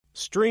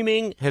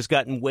Streaming has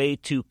gotten way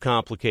too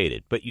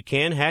complicated, but you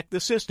can hack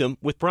the system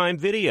with Prime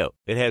Video.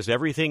 It has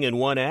everything in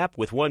one app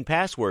with one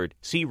password.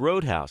 See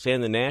Roadhouse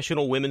and the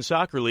National Women's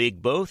Soccer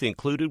League both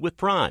included with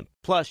Prime.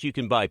 Plus, you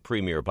can buy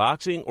Premier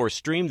Boxing or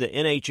stream the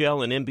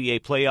NHL and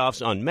NBA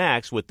playoffs on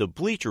Max with the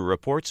Bleacher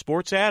Report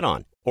Sports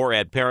add-on. Or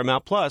add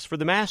Paramount Plus for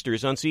the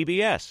Masters on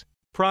CBS.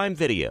 Prime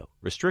Video.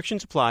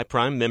 Restrictions apply.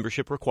 Prime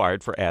membership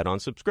required for add-on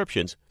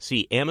subscriptions.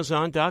 See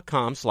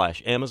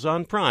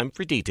Amazon.com/Amazon Prime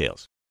for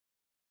details.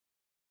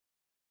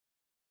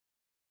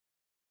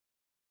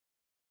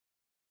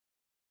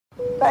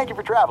 Thank you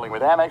for traveling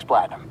with Amex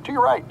Platinum. To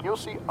your right, you'll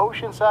see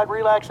oceanside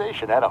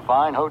relaxation at a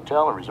fine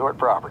hotel and resort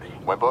property.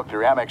 When booked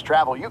through Amex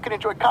Travel, you can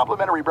enjoy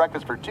complimentary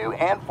breakfast for 2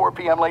 and 4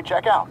 p.m. late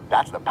checkout.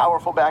 That's the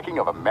powerful backing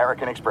of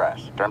American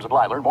Express. Terms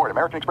apply. Learn more at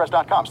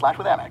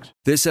americanexpress.com/withAmex.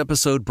 This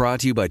episode brought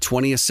to you by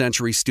 20th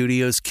Century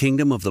Studios'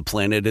 Kingdom of the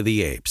Planet of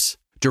the Apes.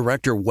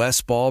 Director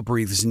Wes Ball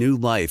breathes new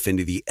life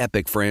into the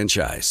epic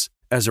franchise.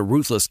 As a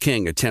ruthless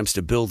king attempts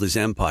to build his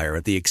empire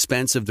at the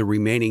expense of the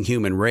remaining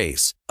human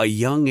race, a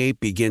young ape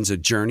begins a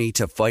journey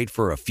to fight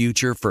for a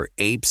future for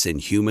apes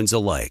and humans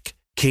alike.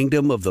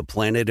 Kingdom of the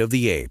Planet of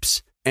the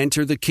Apes.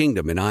 Enter the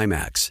kingdom in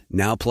IMAX,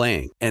 now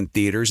playing, and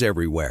theaters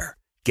everywhere.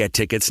 Get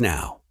tickets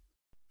now.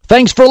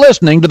 Thanks for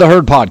listening to the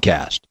Herd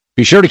Podcast.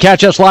 Be sure to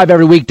catch us live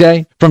every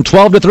weekday from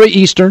 12 to 3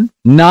 Eastern,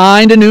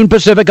 9 to noon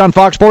Pacific on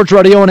Fox Sports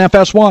Radio and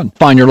FS1.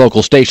 Find your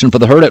local station for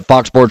the Herd at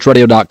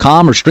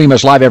foxsportsradio.com or stream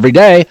us live every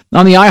day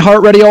on the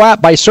iHeartRadio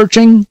app by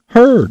searching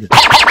Herd. Now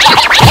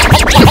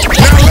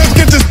let's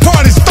get this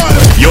party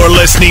started. You're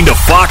listening to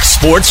Fox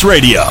Sports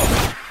Radio.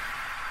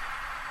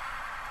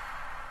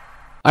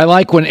 I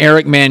like when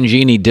Eric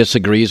Mangini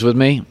disagrees with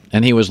me,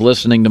 and he was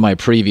listening to my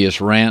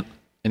previous rant,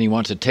 and he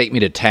wants to take me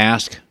to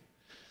task.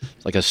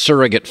 It's like a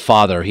surrogate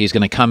father. He's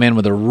going to come in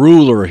with a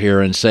ruler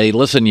here and say,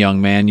 listen, young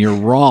man, you're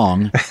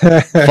wrong.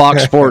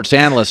 Fox Sports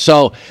analyst.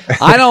 So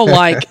I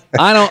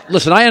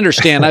listen, I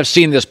understand. I've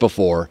seen this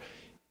before.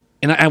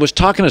 And I was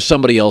talking to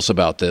somebody else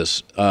about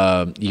this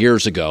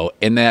years ago,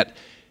 and that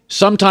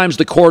sometimes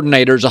the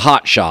coordinator's a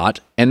hot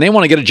shot, and they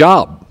want to get a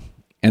job,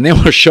 and they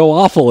want to show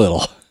off a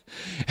little.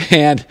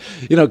 And,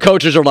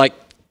 coaches are like,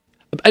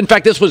 in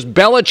fact, this was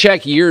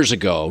Belichick years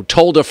ago,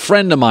 told a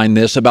friend of mine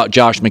this about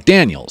Josh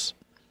McDaniels.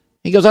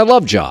 He goes, I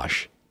love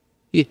Josh.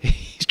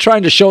 He's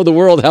trying to show the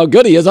world how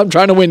good he is. I'm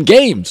trying to win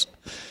games.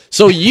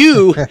 So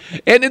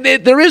and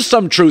there is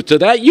some truth to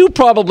that. You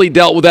probably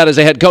dealt with that as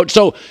a head coach.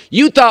 So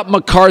you thought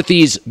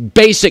McCarthy's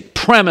basic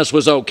premise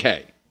was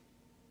okay.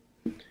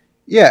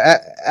 Yeah,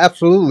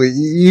 absolutely.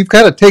 You've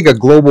got to take a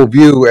global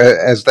view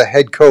as the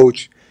head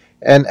coach.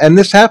 And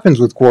this happens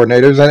with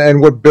coordinators.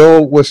 And what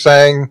Bill was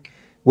saying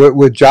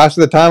with Josh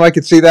at the time, I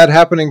could see that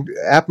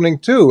happening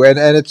too. And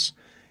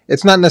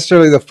it's not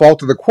necessarily the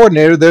fault of the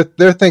coordinator.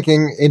 They're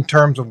thinking in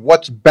terms of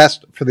what's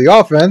best for the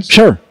offense.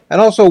 Sure.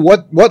 And also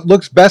what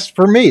looks best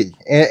for me.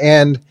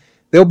 And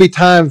there'll be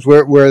times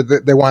where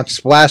they want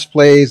splash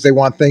plays. They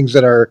want things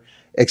that are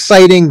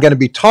exciting, going to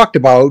be talked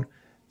about,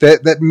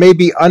 that may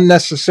be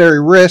unnecessary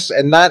risks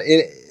and not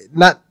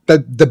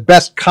the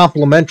best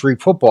complementary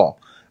football.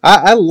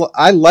 I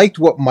liked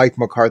what Mike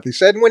McCarthy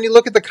said. And when you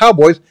look at the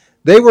Cowboys,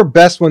 they were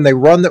best when they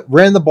ran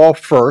the ball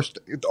first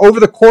over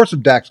the course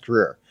of Dak's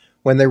career.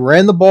 When they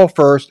ran the ball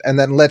first and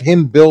then let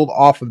him build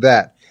off of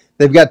that.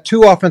 They've got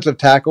 2 offensive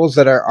tackles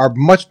that are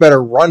much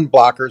better run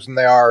blockers than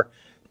they are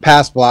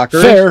pass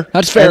blockers. Fair.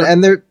 That's fair.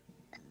 And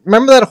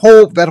remember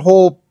that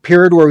whole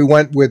period where we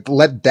went with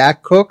let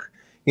Dak cook,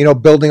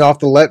 building off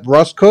the let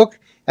Russ cook?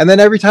 And then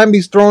every time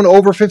he's thrown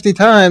over 50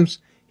 times,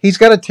 he's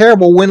got a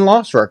terrible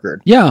win-loss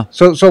record. Yeah.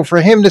 So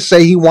for him to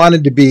say he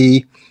wanted to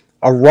be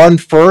a run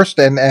first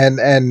and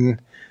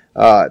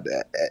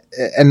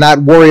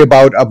not worry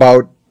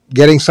about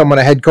getting someone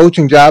a head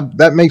coaching job,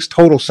 that makes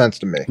total sense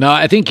to me. No,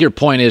 I think your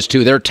point is,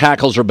 too, their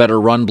tackles are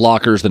better run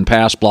blockers than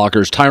pass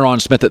blockers.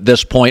 Tyron Smith at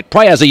this point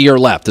probably has a year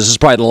left. This is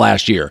probably the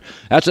last year.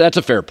 That's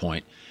a fair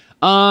point.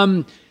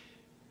 So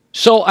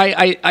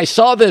I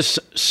saw this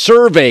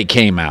survey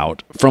came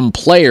out from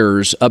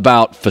players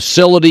about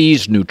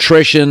facilities,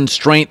 nutrition,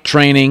 strength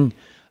training,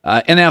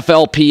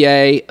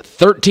 NFLPA.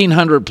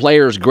 1,300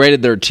 players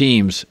graded their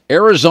teams.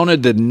 Arizona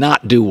did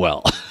not do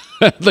well.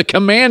 The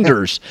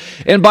Commanders.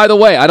 And by the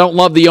way, I don't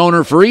love the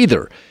owner for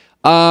either.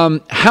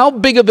 How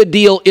big of a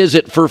deal is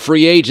it for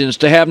free agents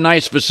to have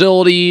nice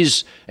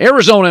facilities?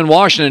 Arizona and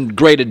Washington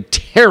graded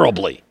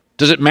terribly.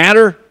 Does it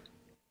matter?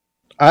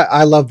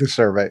 I love the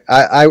survey.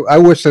 I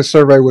wish this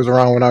survey was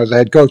around when I was a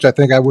head coach. I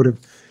think I would have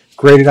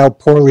graded out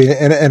poorly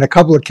in a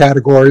couple of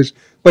categories.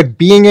 But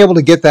being able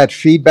to get that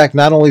feedback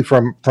not only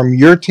from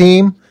your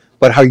team,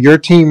 but how your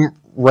team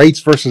rates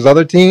versus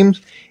other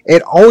teams,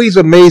 it always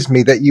amazed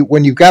me that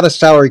when you've got a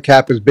salary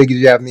cap as big as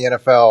you have in the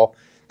NFL,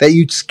 that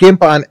you'd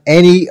skimp on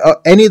any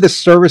of the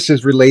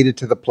services related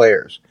to the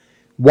players.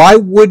 Why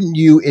wouldn't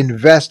you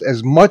invest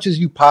as much as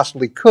you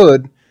possibly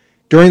could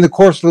during the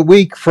course of the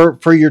week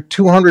for your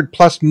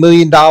 $200+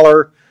 million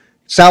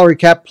salary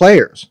cap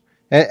players?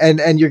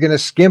 And you're going to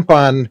skimp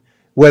on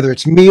whether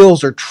it's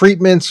meals or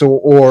treatments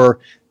or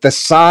the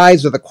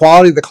size or the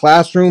quality of the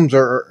classrooms,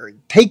 or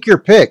take your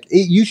pick.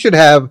 You should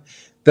have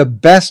the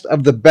best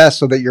of the best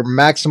so that you're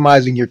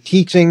maximizing your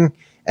teaching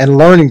and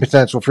learning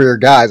potential for your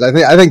guys. I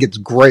think it's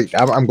great.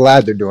 I'm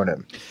glad they're doing it.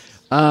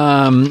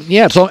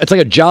 Yeah, it's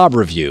like a job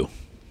review.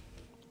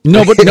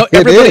 No, but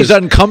everybody's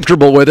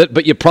uncomfortable with it,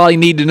 but you probably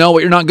need to know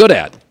what you're not good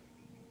at.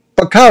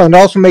 But Colin, it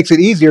also makes it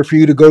easier for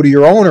you to go to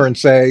your owner and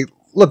say,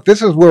 look,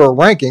 this is where we're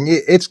ranking.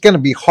 It's going to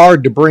be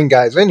hard to bring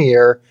guys in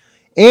here.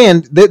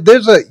 And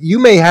you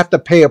may have to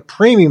pay a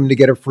premium to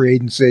get a free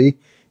agency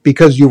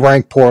because you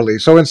rank poorly.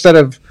 So instead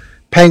of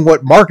paying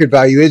what market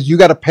value is, you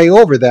got to pay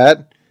over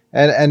that.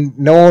 And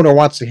no owner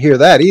wants to hear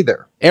that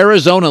either.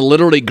 Arizona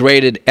literally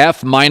graded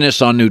F-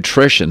 on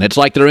nutrition. It's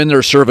like they're in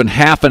there serving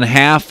half and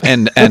half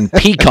and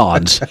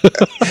pecans.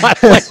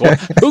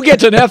 Who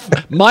gets an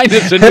F- in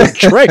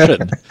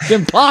nutrition? It's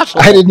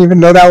impossible. I didn't even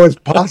know that was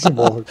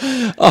possible.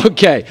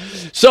 Okay.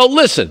 So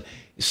listen,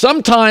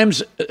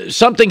 sometimes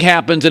something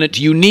happens and it's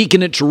unique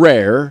and it's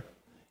rare.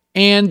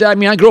 And I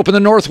mean, I grew up in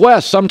the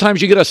Northwest.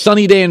 Sometimes you get a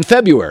sunny day in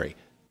February.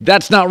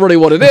 That's not really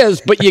what it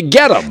is, but you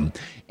get them.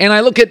 And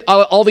I look at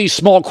all these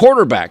small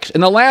quarterbacks.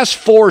 In the last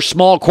 4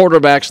 small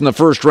quarterbacks in the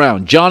first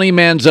round, Johnny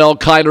Manziel,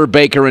 Kyler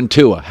Baker, and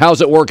Tua.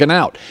 How's it working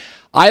out?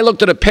 I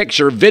looked at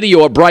a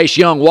video of Bryce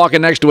Young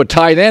walking next to a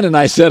tight end, and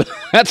I said,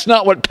 that's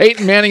not what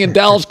Peyton Manning and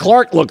Dallas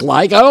Clark look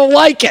like. I don't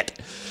like it.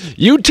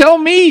 You tell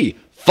me.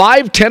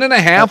 5'10 and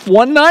a half,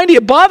 190.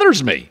 It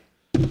bothers me.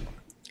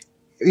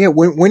 Yeah,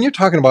 when you're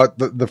talking about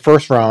the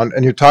first round,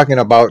 and you're talking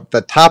about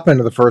the top end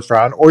of the first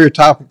round, or you're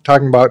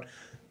talking about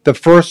the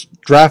first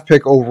draft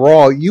pick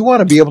overall, you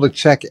want to be able to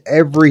check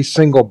every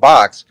single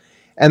box.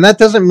 And that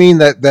doesn't mean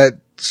that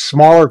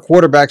smaller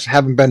quarterbacks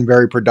haven't been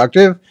very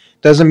productive.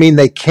 Doesn't mean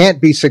they can't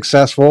be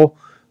successful.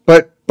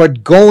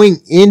 But going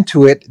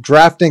into it,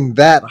 drafting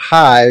that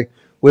high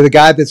with a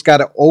guy that's got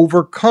to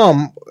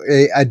overcome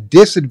a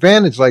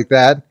disadvantage like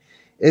that,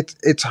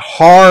 it's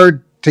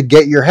hard to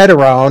get your head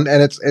around,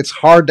 and it's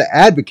hard to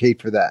advocate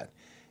for that.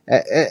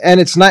 And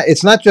it's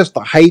not just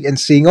the height and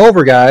seeing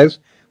over guys,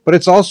 but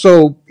it's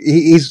also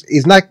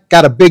he's not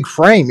got a big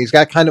frame. He's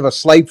got kind of a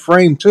slight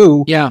frame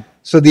too. Yeah.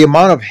 So the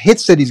amount of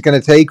hits that he's going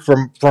to take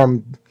from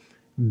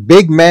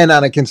big men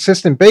on a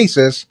consistent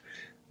basis,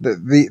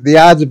 the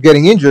odds of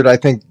getting injured, I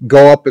think,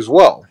 go up as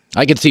well.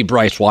 I could see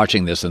Bryce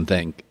watching this and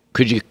think,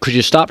 could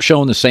you stop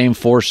showing the same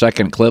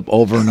 4-second clip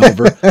over and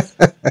over?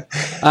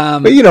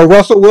 But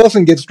Russell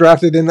Wilson gets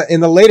drafted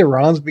in the later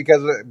rounds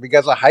because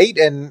of height,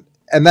 and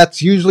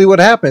that's usually what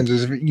happens.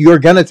 Is you're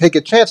going to take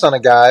a chance on a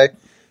guy.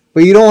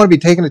 But you don't want to be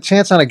taking a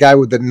chance on a guy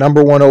with the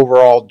number 1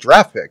 overall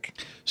draft pick.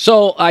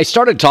 So I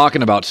started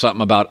talking about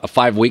something about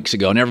 5 weeks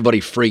ago, and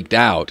everybody freaked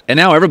out. And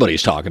now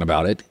everybody's talking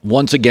about it.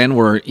 Once again,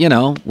 we're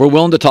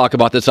willing to talk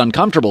about this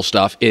uncomfortable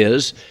stuff.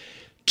 Is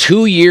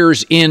 2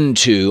 years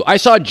into, I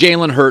saw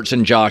Jalen Hurts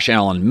and Josh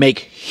Allen make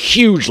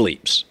huge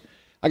leaps.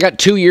 I got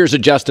 2 years of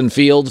Justin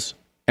Fields,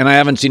 and I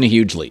haven't seen a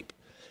huge leap.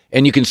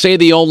 And you can say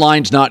the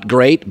O-line's not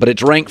great, but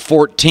it's ranked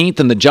 14th,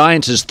 and the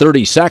Giants is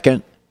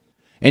 32nd.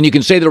 And you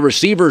can say the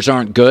receivers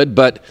aren't good,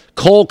 but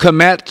Cole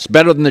Kmet's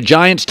better than the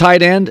Giants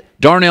tight end.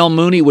 Darnell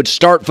Mooney would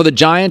start for the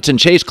Giants, and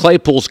Chase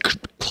Claypool's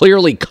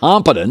clearly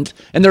competent,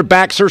 and their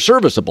backs are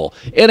serviceable.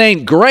 It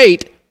ain't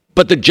great,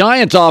 but the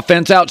Giants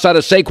offense outside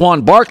of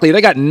Saquon Barkley,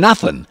 they got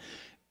nothing,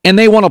 and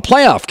they won a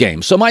playoff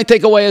game. So my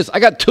takeaway is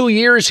I got 2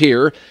 years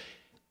here.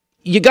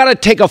 You got to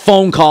take a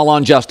phone call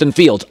on Justin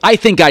Fields. I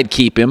think I'd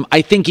keep him.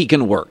 I think he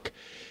can work.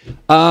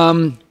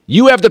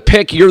 You have the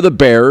pick. You're the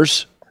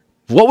Bears.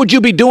 What would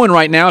you be doing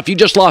right now if you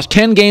just lost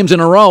 10 games in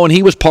a row and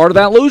he was part of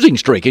that losing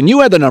streak and you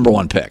had the number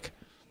 1 pick?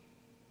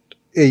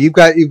 Yeah, you've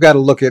got to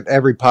look at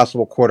every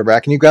possible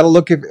quarterback, and you've got to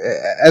look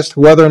as to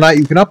whether or not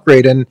you can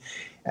upgrade. And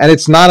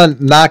it's not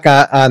a knock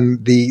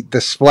on the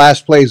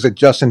splash plays that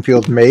Justin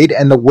Fields made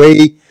and the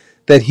way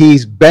that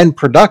he's been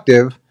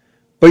productive.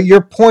 But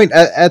your point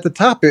at the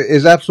top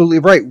is absolutely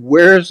right.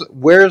 Where's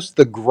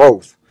the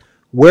growth?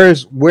 Where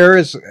is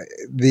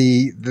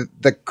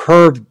the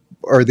curve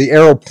or the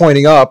arrow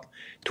pointing up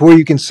to where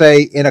you can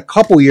say in a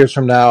couple years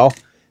from now,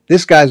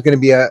 this guy's going to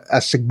be a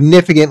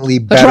significantly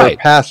better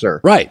passer.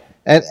 Right.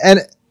 And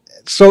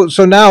so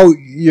now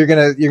you're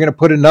gonna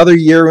put another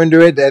year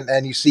into it,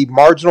 and you see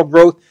marginal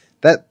growth.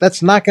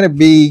 That's not going to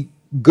be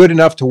good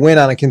enough to win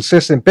on a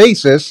consistent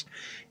basis.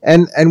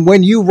 And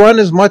when you run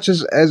as much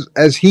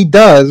as he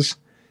does,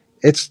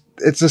 it's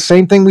the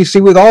same thing we see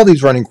with all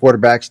these running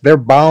quarterbacks. They're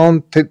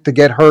bound to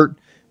get hurt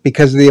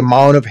because of the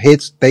amount of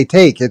hits they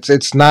take. It's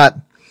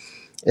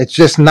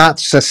just not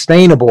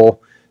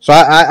sustainable. So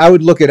I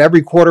would look at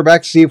every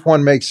quarterback, see if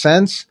one makes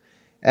sense,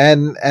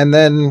 and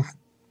then,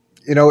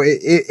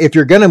 if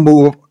you're going to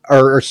move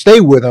or stay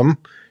with them,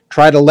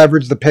 try to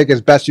leverage the pick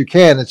as best you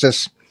can. It's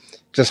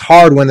just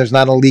hard when there's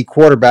not an elite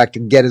quarterback to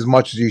get as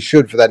much as you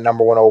should for that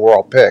number 1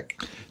 overall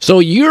pick. So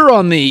you're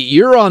on the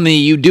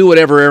you do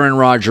whatever Aaron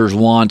Rodgers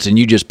wants and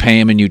you just pay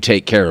him and you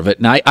take care of it.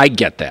 And I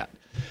get that.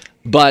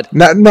 But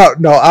no,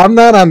 I'm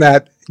not on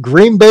that.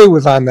 Green Bay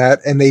was on that,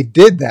 and they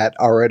did that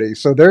already.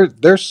 So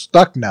they're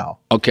stuck now.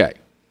 Okay.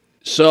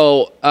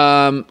 So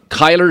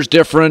Kyler's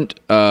different.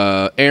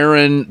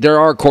 Aaron, there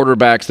are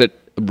quarterbacks that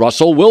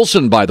Russell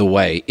Wilson, by the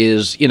way,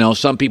 is,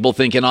 some people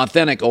think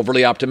inauthentic,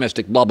 overly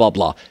optimistic, blah, blah,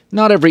 blah.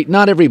 Not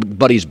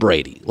everybody's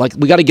Brady. Like,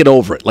 we got to get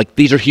over it. Like,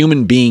 these are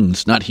human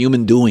beings, not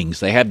human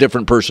doings. They have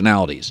different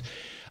personalities.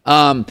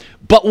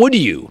 But would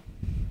you?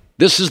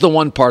 This is the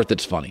one part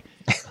that's funny.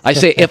 I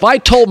say, if I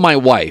told my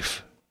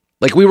wife,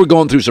 like we were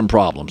going through some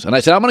problems, and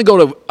I said, I'm going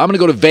to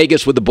go to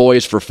Vegas with the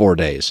boys for 4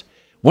 days.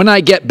 When I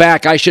get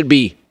back, I should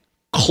be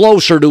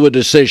closer to a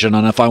decision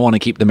on if I want to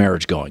keep the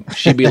marriage going.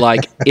 She'd be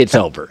like, it's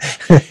over.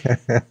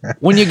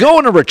 When you go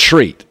on a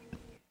retreat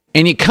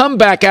and you come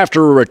back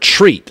after a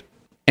retreat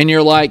and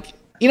you're like,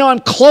 I'm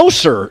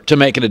closer to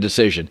making a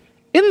decision.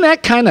 Isn't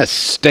that kind of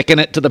sticking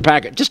it to the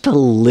packet just a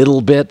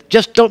little bit?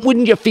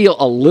 Wouldn't you feel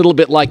a little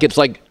bit like it's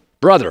like,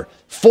 brother,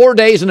 4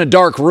 days in a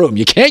dark room.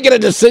 You can't get a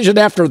decision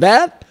after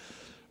that?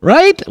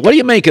 Right? What do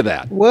you make of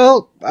that?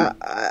 Well,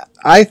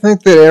 I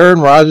think that Aaron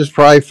Rodgers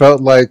probably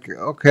felt like,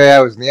 okay, I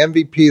was the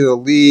MVP of the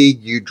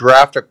league. You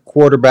draft a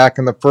quarterback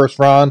in the first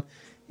round.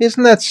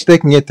 Isn't that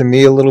sticking it to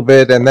me a little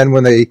bit? And then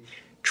when they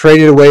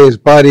traded away his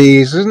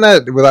buddies, isn't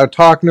that, without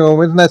talking to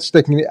him, isn't that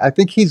sticking? I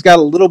think he's got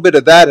a little bit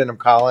of that in him,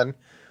 Colin,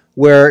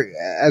 where,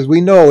 as we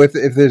know, if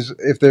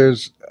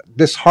there's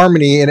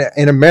disharmony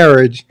in a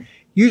marriage,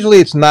 usually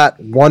it's not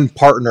one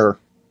partner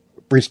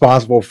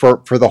responsible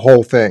for the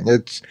whole thing.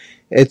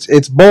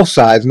 It's both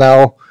sides.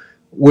 Now,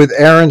 with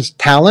Aaron's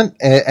talent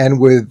and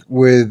with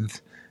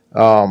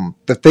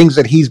the things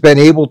that he's been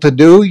able to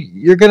do,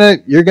 you're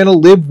gonna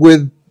live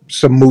with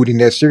some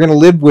moodiness. You're gonna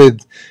live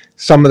with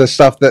some of the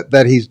stuff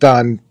that he's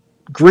done.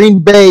 Green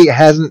Bay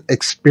hasn't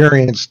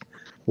experienced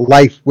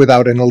life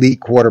without an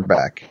elite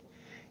quarterback,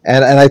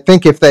 and I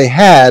think if they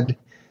had,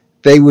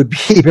 they would be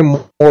even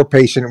more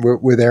patient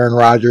with Aaron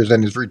Rodgers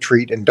and his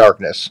retreat in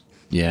darkness.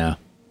 Yeah.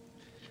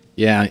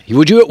 Yeah.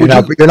 You're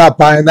not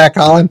buying that,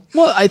 Colin?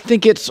 Well, I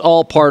think it's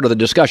all part of the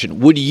discussion.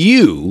 Would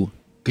you,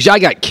 because I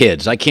got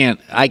kids, I can't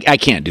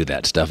do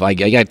that stuff. I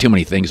got too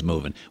many things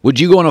moving. Would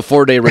you go on a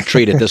 4-day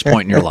retreat at this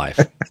point in your life?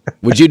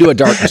 Would you do a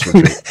darkness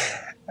retreat?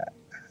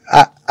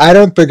 I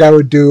don't think I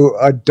would do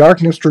a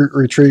darkness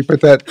retreat,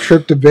 but that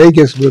trip to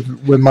Vegas with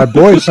my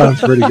boys sounds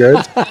pretty good.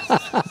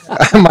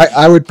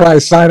 I would probably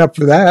sign up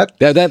for that.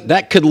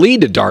 That could lead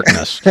to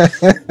darkness.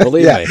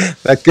 Believe me.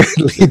 That could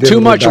lead to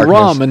too much darkness.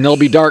 rum and there'll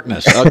be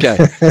darkness. Okay.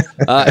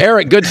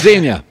 Eric, good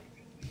seeing you.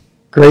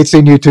 Great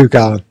seeing you too,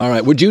 Colin. All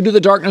right. Would you do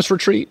the darkness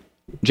retreat,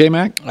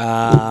 J-Mac?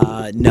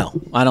 No,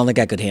 I don't think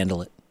I could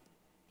handle it.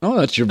 Oh,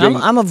 that's your big...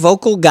 I'm a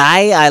vocal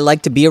guy. I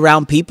like to be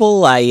around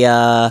people.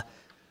 I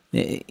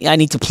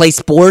need to play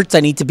sports. I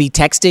need to be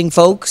texting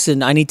folks,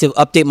 and I need to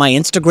update my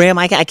Instagram.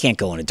 I can't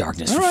go into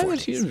darkness for 4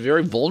 days. You're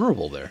very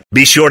vulnerable there.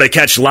 Be sure to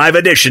catch live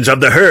editions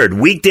of The Herd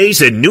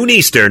weekdays at noon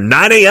Eastern,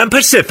 9 a.m.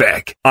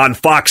 Pacific on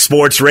Fox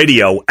Sports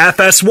Radio,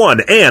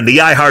 FS1, and the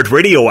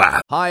iHeartRadio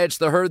app. Hi, it's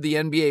The Herd. The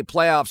NBA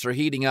playoffs are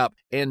heating up,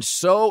 and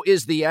so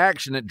is the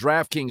action at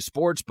DraftKings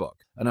Sportsbook,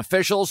 an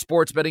official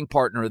sports betting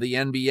partner of the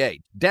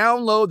NBA.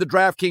 Download the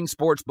DraftKings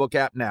Sportsbook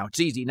app now. It's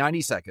easy,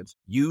 90 seconds.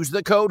 Use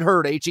the code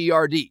HERD,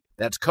 H-E-R-D.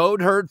 That's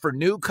code HERD for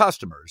new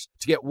customers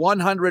to get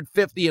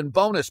 $150 in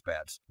bonus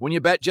bets when you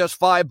bet just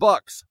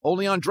 $5.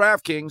 Only on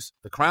DraftKings.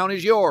 The crown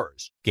is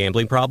yours.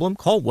 Gambling problem?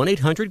 Call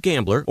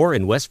 1-800-GAMBLER or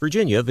in West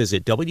Virginia,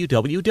 visit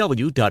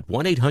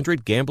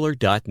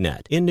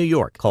www.1800gambler.net. In New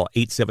York, call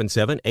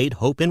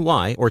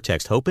 877-8-HOPE-NY or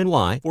text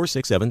HOPE-NY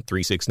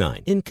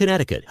 467-369. In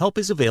Connecticut, help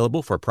is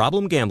available for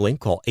problem gambling.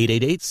 Call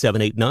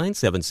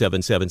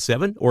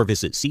 888-789-7777 or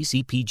visit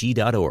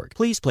ccpg.org.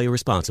 Please play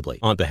responsibly.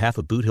 On behalf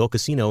of Boot Hill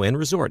Casino and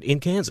Resort in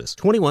Kansas,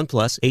 21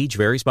 plus, age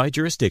varies by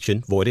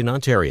jurisdiction, void in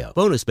Ontario.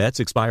 Bonus bets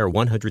expire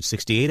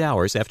 168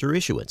 hours after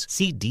issuance.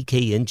 See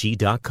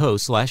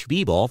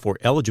dkng.co/bball for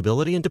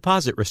eligibility and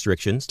deposit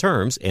restrictions,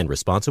 terms, and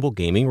responsible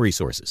gaming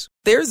resources.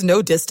 There's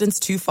no distance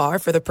too far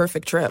for the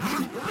perfect trip.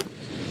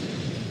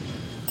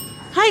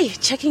 Hi,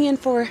 checking in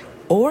for...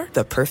 Or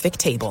the perfect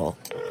table.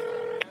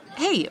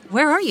 Hey,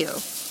 where are you?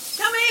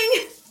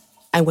 Coming!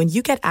 And when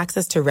you get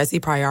access to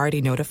Resi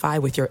Priority Notify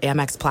with your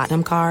Amex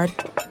Platinum card...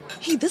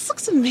 Hey, this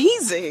looks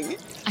amazing.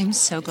 I'm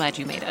so glad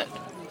you made it.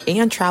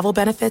 And travel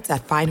benefits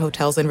at fine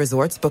hotels and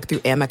resorts booked through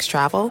Amex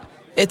Travel,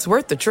 it's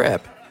worth the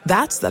trip.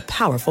 That's the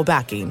powerful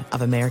backing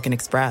of American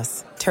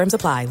Express. Terms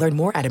apply. Learn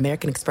more at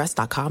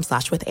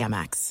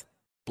americanexpress.com/withAmex.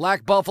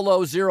 Black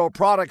Buffalo Zero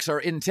products are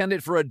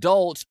intended for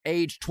adults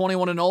age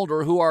 21 and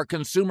older who are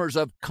consumers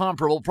of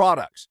comparable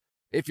products.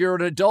 If you're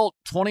an adult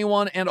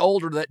 21 and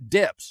older that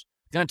dips,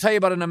 I'm going to tell you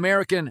about an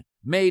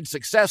American-made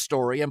success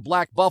story in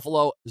Black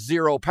Buffalo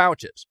Zero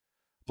pouches.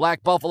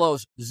 Black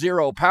Buffalo's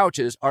Zero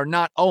pouches are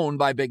not owned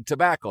by Big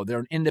Tobacco. They're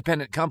an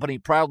independent company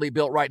proudly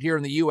built right here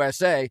in the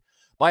USA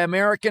by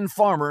American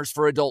farmers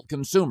for adult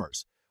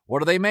consumers.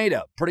 What are they made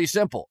of? Pretty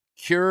simple.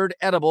 Cured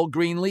edible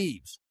green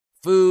leaves.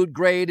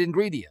 Food-grade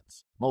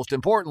ingredients. Most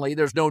importantly,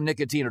 there's no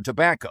nicotine or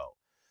tobacco.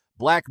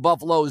 Black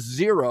Buffalo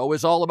Zero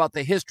is all about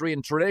the history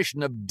and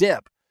tradition of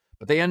dip,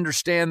 but they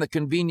understand the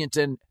convenience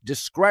and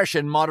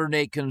discretion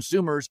modern-day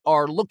consumers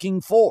are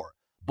looking for.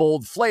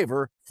 bold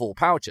flavor, full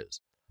pouches.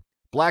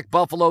 Black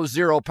Buffalo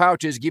Zero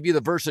pouches give you the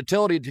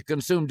versatility to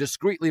consume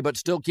discreetly but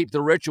still keep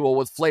the ritual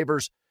with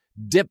flavors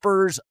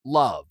dippers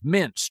love.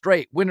 Mint,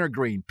 straight,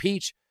 wintergreen,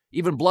 peach,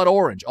 even blood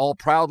orange, all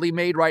proudly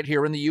made right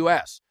here in the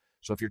U.S.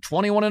 So if you're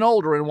 21 and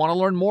older and want to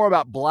learn more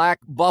about Black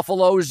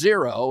Buffalo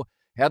Zero,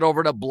 head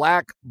over to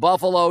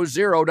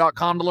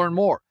blackbuffalozero.com to learn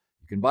more.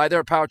 You can buy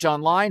their pouch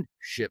online,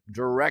 ship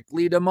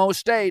directly to most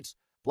states.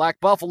 Black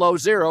Buffalo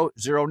Zero,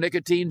 zero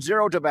nicotine,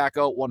 zero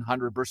tobacco,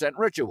 100%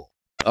 ritual.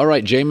 All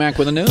right, J-Mac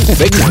with the news.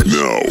 Big news.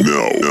 No.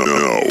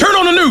 Turn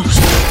on the news.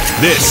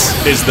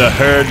 This is the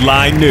Herd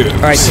Line News.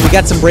 All right, so we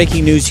got some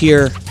breaking news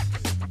here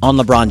on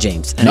LeBron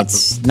James, and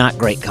it's not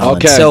great, Colin.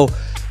 Okay. So,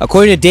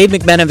 according to Dave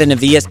McMenamin of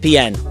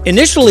ESPN,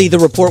 initially the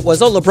report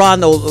was,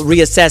 LeBron will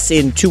reassess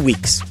in 2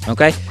 weeks,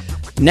 okay?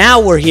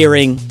 Now we're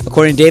hearing,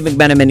 according to Dave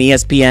McMenamin,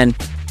 ESPN,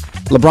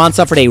 LeBron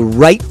suffered a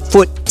right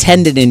foot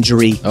tendon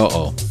injury.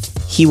 Uh-oh.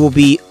 He will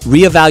be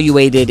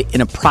reevaluated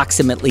in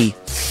approximately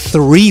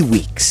 3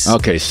 weeks.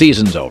 Okay,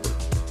 season's over.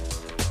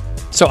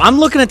 So I'm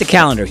looking at the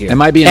calendar here.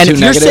 Am I being too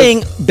negative? And if you're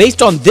saying,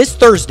 based on this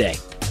Thursday,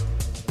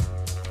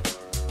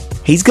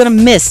 he's going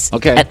to miss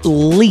at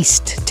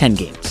least 10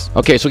 games.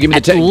 Okay, so give me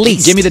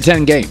the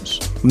 10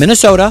 games.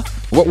 Minnesota.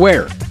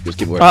 Where? Just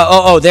give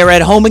where. They're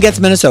at home against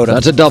Minnesota.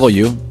 That's a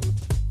W.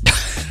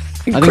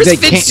 Chris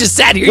Finch just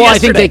sat here yesterday. I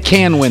think they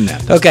can win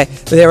that. Okay,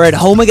 they're at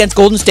home against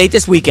Golden State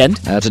this weekend.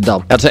 That's a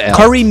double. That's an L.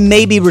 Curry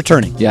may be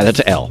returning. Yeah,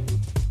 that's an L.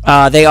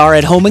 They are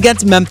at home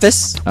against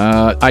Memphis.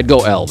 I'd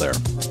go L there.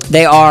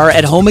 They are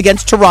at home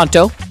against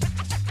Toronto.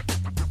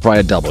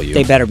 Probably a W.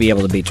 They better be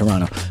able to beat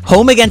Toronto.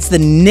 Home against the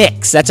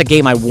Knicks. That's a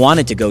game I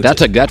wanted to go to.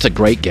 That's a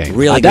great game.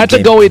 Really, that's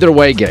good a game. go either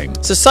way game.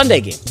 It's a Sunday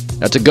game.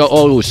 That's a go.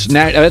 Oh,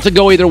 snap! That's a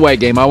go either way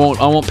game. I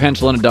won't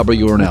pencil in a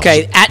W or an L.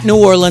 Okay, at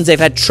New Orleans, they've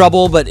had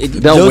trouble, but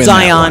they'll no win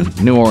Zion. That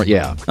one. New Orleans,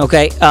 yeah.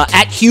 Okay,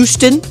 at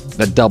Houston,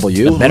 the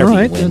W. Better All be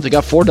right, win. they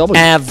got 4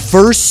 W's.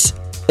 Verse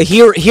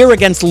here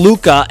against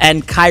Luka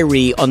and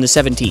Kyrie on the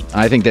 17th.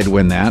 I think they'd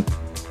win that.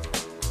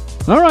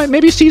 All right,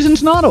 maybe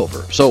season's not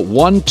over. So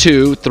 1,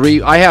 2,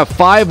 3. I have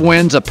 5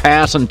 wins, a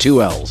pass, and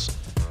 2 L's.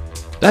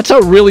 That's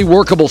a really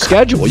workable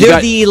schedule. They're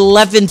the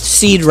 11th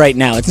seed right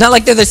now. It's not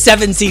like they're the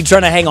 7th seed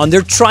trying to hang on.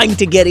 They're trying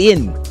to get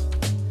in.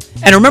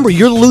 And remember,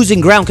 you're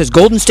losing ground because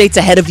Golden State's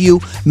ahead of you,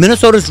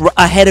 Minnesota's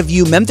ahead of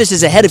you, Memphis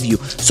is ahead of you.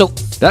 So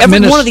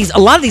a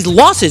lot of these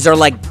losses are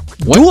like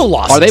dual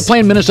losses. Are they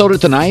playing Minnesota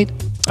tonight?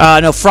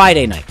 No,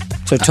 Friday night.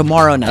 So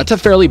tomorrow night. That's a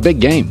fairly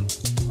big game.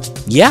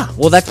 Yeah,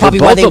 well, that's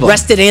probably why they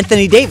rested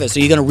Anthony Davis. Are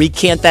you going to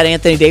recant that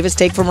Anthony Davis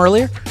take from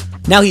earlier?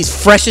 Now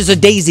he's fresh as a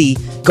daisy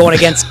going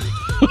against,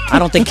 I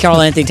don't think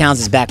Karl Anthony Towns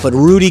is back, but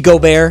Rudy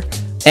Gobert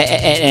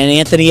and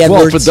Anthony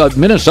Edwards. Well,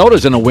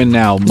 Minnesota's in a win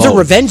now mode. It's a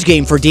revenge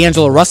game for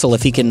D'Angelo Russell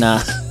if he can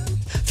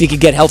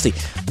get healthy.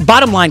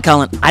 Bottom line,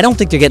 Colin, I don't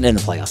think they're getting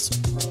into the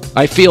playoffs.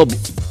 I feel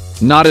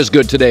not as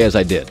good today as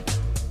I did.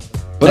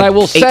 But I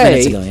will 8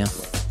 minutes ago, yeah.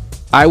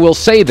 I will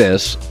say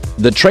this,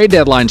 the trade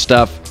deadline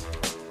stuff,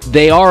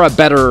 they are a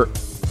better,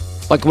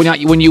 like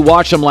when you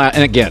watch them,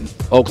 and again,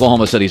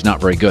 Oklahoma City's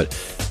not very good,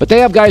 but they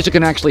have guys that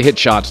can actually hit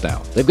shots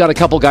now. They've got a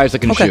couple guys that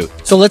can shoot.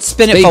 So let's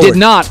spin it They forward. did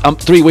not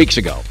 3 weeks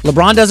ago.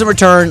 LeBron doesn't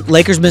return.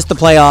 Lakers missed the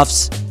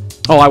playoffs.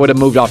 Oh, I would have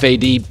moved off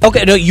AD.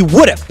 Okay, no, you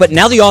would have, but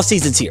now the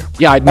offseason's here.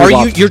 Yeah, I'd move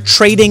off. You're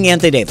trading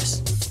Anthony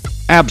Davis?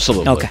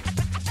 Absolutely. Okay.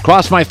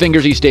 Cross my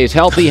fingers he stays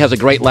healthy, has a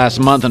great last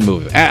month, and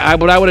move. I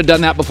would have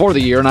done that before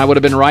the year, and I would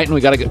have been right, and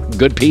we got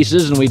good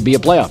pieces, and we'd be a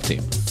playoff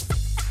team.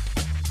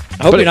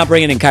 I hope you're not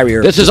bringing in Kyrie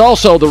Irving. This is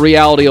also the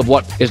reality of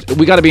what is.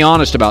 We got to be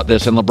honest about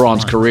this in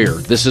LeBron's career.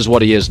 This is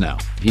what he is now.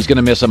 He's going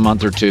to miss a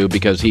month or two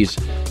because he's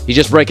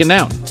just breaking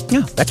down.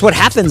 Yeah, that's what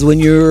happens when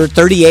you're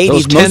 38.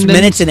 Those He's most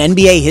minutes in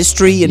NBA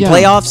history in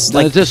playoffs.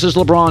 Like, this is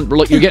LeBron.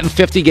 Look, you're getting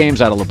 50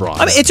 games out of LeBron.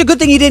 I mean, it's a good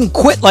thing he didn't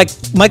quit like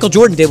Michael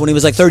Jordan did when he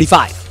was like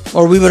 35.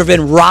 Or we would have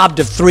been robbed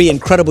of 3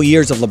 incredible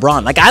years of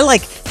LeBron. Like, I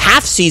like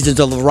half seasons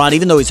of LeBron,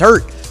 even though he's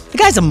hurt. The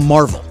guy's a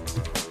marvel.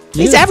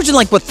 Yeah. He's averaging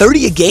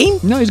 30 a game?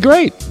 No, he's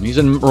great. He's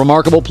a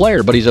remarkable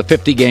player, but he's a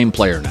 50-game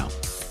player now.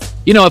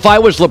 You know, if I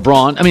was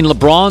LeBron,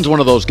 LeBron's one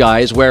of those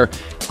guys where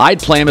I'd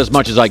play him as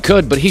much as I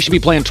could, but he should be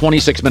playing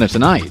 26 minutes a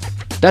night.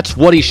 That's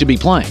what he should be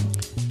playing.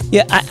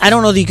 Yeah, I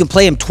don't know that you can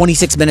play him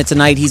 26 minutes a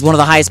night. He's one of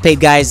the highest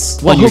paid guys.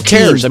 Well, who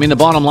cares? The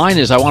bottom line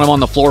is I want him on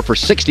the floor for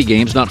 60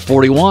 games, not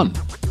 41.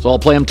 So I'll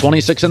play him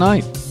 26 a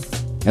night.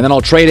 And then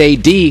I'll trade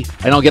AD,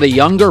 and I'll get a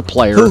younger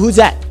player. Who's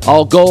that?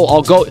 I'll go.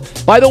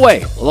 By the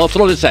way, I'll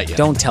throw this at you.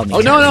 Don't tell me.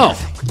 Oh, no.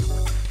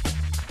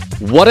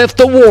 What if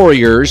the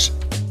Warriors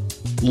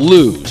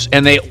lose,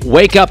 and they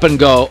wake up and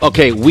go,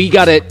 okay, we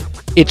got it.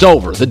 It's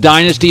over. The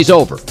dynasty's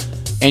over.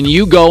 And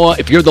you go,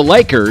 if you're the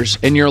Lakers,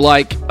 and you're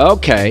like,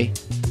 okay,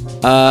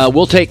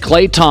 we'll take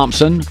Klay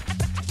Thompson,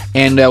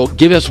 and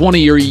give us one of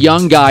your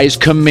young guys,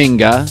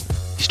 Kuminga.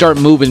 Start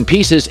moving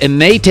pieces,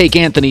 and they take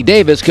Anthony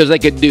Davis because they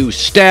could do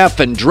Steph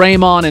and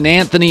Draymond and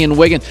Anthony and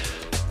Wiggins.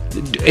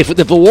 If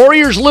the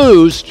Warriors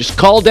lose, just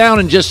call down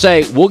and just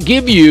say, we'll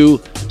give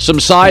you some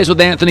size with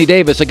Anthony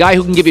Davis, a guy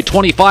who can give you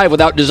 25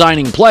 without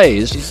designing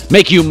plays,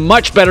 make you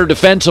much better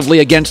defensively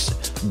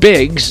against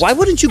bigs. Why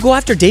wouldn't you go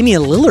after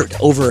Damian Lillard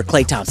over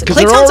Klay Thompson? Because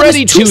they're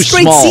already too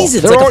small.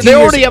 They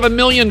already have a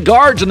million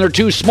guards and they're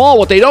too small.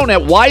 What they don't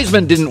have,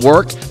 Wiseman didn't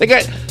work. They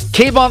got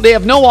Kayvon. They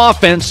have no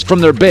offense from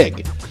their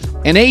big.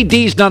 And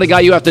AD's not a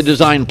guy you have to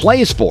design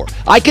plays for.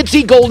 I could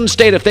see Golden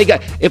State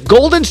if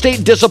Golden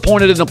State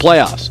disappointed in the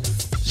playoffs.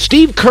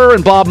 Steve Kerr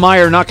and Bob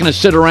Meyer are not going to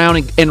sit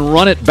around and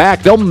run it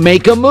back. They'll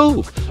make a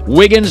move.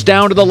 Wiggins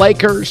down to the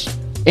Lakers.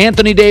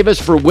 Anthony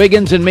Davis for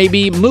Wiggins and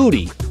maybe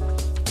Moody.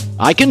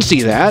 I can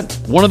see that.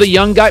 One of the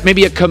young guys,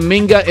 maybe a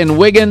Kuminga and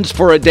Wiggins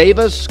for a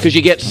Davis because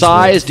you get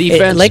size,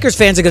 defense. Lakers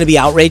fans are going to be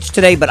outraged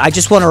today, but I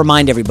just want to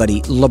remind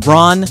everybody,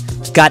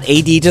 LeBron got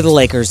AD to the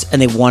Lakers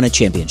and they won a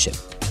championship.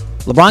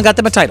 LeBron got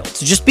them a title.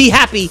 So just be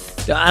happy.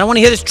 I don't want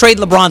to hear this trade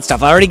LeBron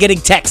stuff. I'm already getting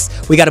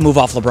texts. We got to move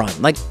off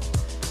LeBron.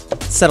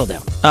 Settle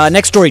down.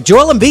 Next story.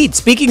 Joel Embiid.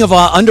 Speaking of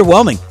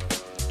underwhelming,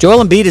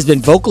 Joel Embiid has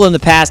been vocal in the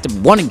past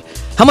of wanting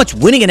how much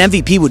winning an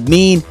MVP would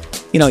mean.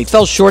 He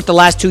fell short the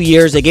last 2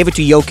 years. They gave it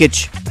to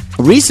Jokic.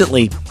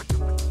 Recently,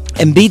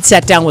 Embiid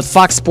sat down with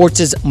Fox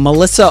Sports'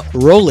 Melissa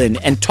Rowland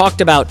and talked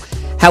about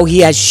how he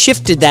has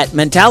shifted that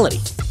mentality.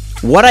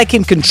 What I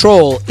can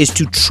control is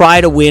to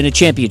try to win a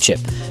championship.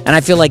 And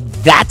I feel like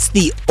that's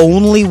the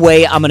only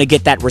way I'm going to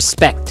get that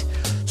respect.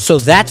 So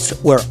that's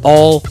where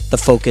all the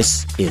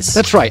focus is.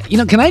 That's right.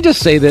 Can I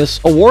just say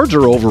this? Awards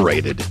are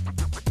overrated.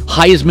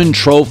 Heisman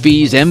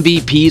trophies,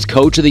 MVPs,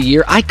 Coach of the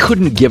Year. I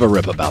couldn't give a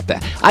rip about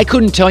that. I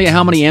couldn't tell you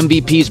how many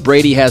MVPs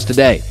Brady has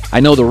today. I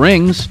know the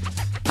rings.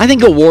 I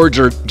think awards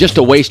are just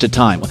a waste of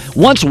time.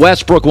 Once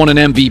Westbrook won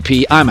an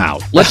MVP, I'm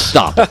out. Let's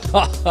stop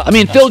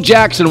it. Phil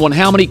Jackson won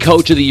how many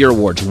Coach of the Year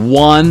awards?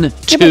 1,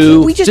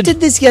 2. We just did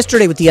this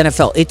yesterday with the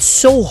NFL. It's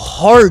so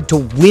hard to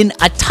win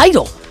a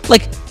title.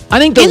 I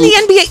think in the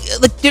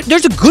NBA,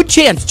 there's a good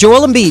chance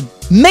Joel Embiid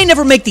may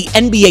never make the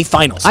NBA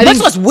Finals. Much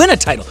less win a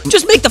title.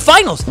 Just make the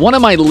finals. One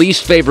of my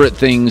least favorite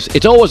things,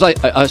 it's always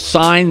a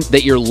sign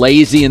that you're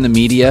lazy in the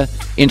media.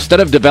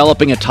 Instead of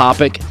developing a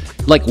topic,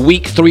 like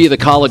week 3 of the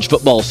college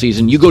football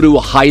season, you go to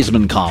a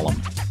Heisman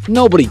column.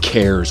 Nobody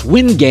cares.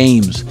 Win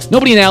games.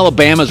 Nobody in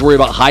Alabama is worried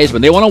about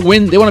Heisman. They want to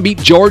win. They want to beat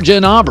Georgia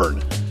and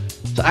Auburn.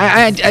 So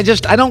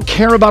I don't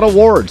care about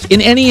awards. In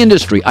any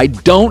industry, I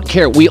don't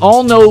care. We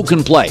all know who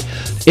can play.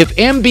 If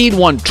Embiid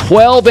won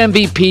 12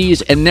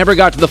 MVPs and never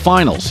got to the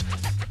finals,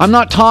 I'm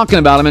not talking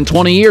about him in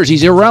 20 years.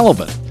 He's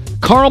irrelevant.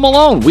 Karl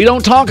Malone, we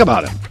don't talk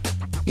about him.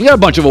 He got a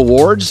bunch of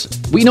awards.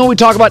 We know we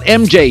talk about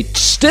MJ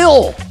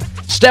still.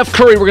 Steph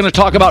Curry, we're going to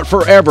talk about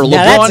forever.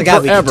 LeBron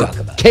forever.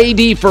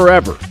 KD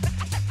forever.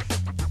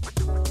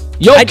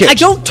 Jokic. I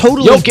don't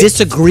totally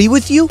disagree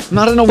with you. I'm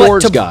not an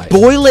awards guy.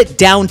 Boil it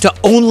down to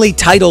only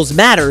titles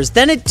matters,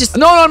 then it just...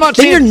 No, I'm not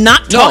saying... Then you're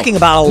not talking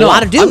about a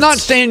lot of dudes. I'm not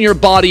saying your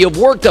body of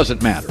work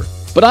doesn't matter.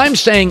 But I'm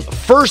saying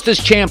first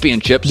is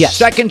championships,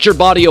 second your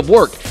body of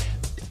work.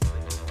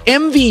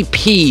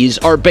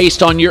 MVPs are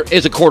based on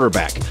as a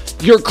quarterback,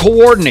 your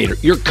coordinator,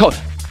 your coach.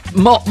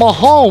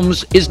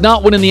 Mahomes is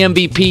not winning the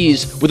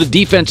MVPs with a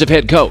defensive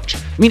head coach.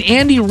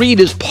 Andy Reid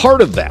is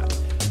part of that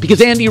because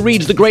Andy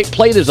Reid's the great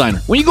play designer.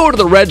 When you go to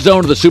the red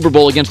zone of the Super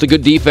Bowl against a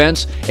good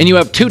defense and you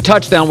have 2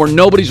 touchdowns where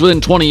nobody's within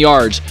 20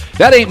 yards,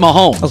 that ain't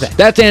Mahomes. Okay.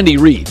 That's Andy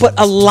Reid. But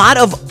a lot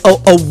of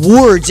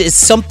awards is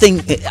something,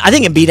 I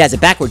think Embiid has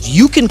it backwards.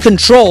 You can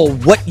control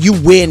what you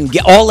win,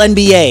 get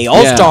All-NBA,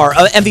 All-Star,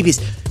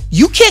 MVPs.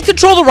 You can't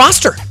control the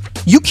roster.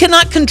 You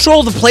cannot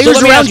control the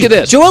players around you.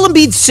 Joel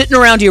Embiid's sitting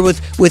around here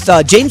with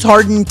James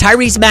Harden,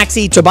 Tyrese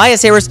Maxey,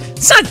 Tobias Harris.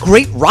 It's not a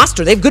great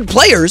roster. They have good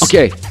players.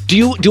 Okay.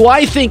 Do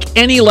I think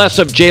any less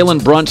of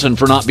Jalen Brunson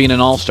for not being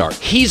an all-star?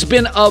 He's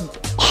been a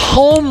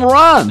home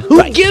run.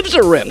 Who gives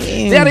a rip?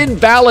 That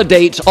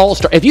invalidates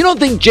all-star. If you don't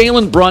think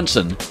Jalen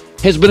Brunson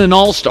has been an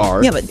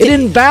all-star, it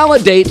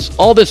invalidates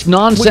all this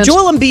nonsense.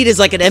 Joel Embiid is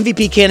like an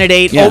MVP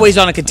candidate, always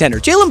on a contender.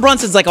 Jalen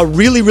Brunson's like a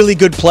really, really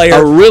good player.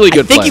 I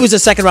think he was a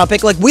second-round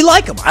pick. We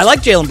like him. I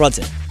like Jalen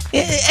Brunson.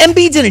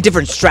 Embiid's in a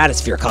different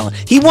stratosphere, Colin.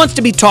 He wants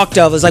to be talked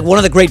of as like one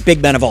of the great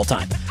big men of all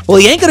time. Well,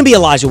 he ain't going to be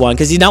Elijah Wan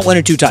because he's not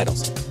winning 2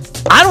 titles.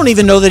 I don't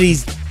even know that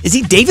is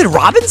he David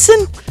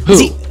Robinson? Who? Is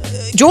he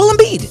Joel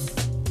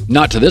Embiid?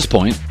 Not to this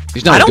point.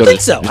 He's not. I don't think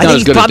so. I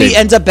think he probably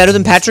ends up better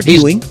than Patrick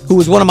Ewing, who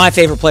was one of my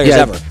favorite players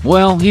ever.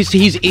 Well,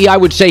 I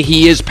would say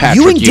he is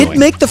Patrick Ewing. Ewing did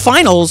make the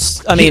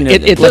finals. At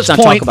this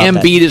point,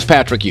 Embiid is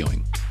Patrick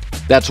Ewing.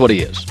 That's what he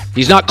is.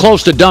 He's not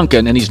close to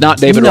Duncan, and he's not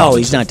David Robinson. No,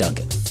 he's not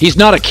Duncan. He's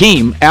not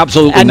Akeem.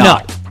 Absolutely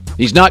not. No.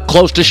 He's not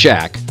close to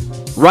Shaq.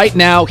 Right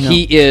now,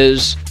 he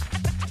is...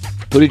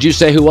 Who did you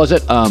say? Who was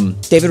it?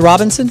 David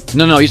Robinson?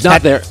 No, he's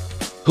not there.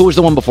 Who was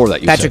the one before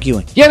that? Patrick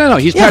Ewing. Yeah, no,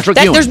 he's Patrick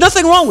Ewing. There's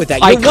nothing wrong with that.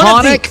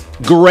 Iconic,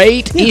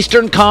 great,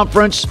 Eastern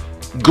Conference,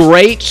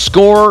 great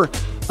scorer,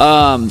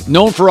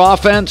 known for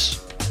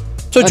offense.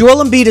 So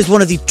Joel Embiid is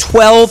one of the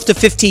 12 to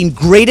 15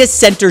 greatest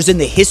centers in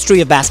the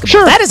history of basketball.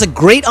 Sure. That is a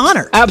great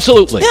honor.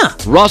 Absolutely. Yeah.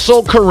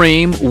 Russell,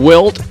 Kareem,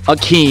 Wilt,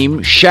 Akeem,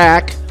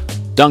 Shaq.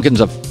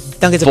 Duncan's a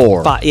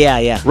 4.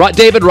 Yeah.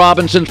 David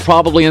Robinson's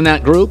probably in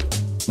that group.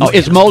 Oh,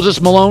 is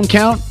Moses Malone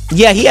count?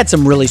 Yeah, he had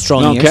some really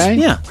strong years. Okay.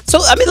 Yeah. So,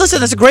 I mean, listen,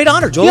 that's a great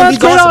honor. Joel Yeah, it's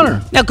a great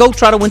honor. Now go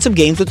try to win some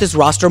games with this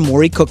roster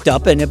Morey cooked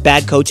up and a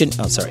bad coach. If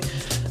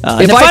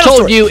I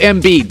told you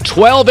Embiid,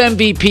 12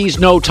 MVPs,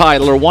 no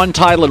title, or one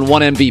title and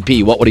one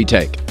MVP, what would he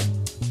take?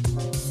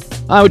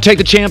 I would take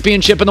the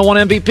championship and the one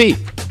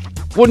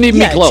MVP. Wouldn't even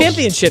be close.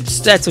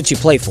 Championships, that's what you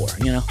play for,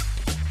 you know?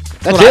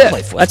 That's what it. I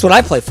play for. That's what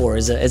I play for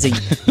as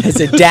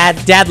a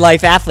dad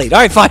life athlete. All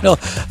right,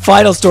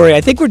 final story.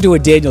 I think we're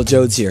doing Daniel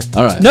Jones here.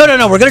 All right. No.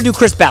 We're going to do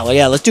Chris Ballard.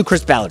 Yeah, let's do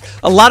Chris Ballard.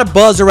 A lot of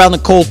buzz around the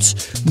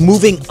Colts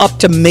moving up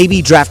to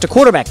maybe draft a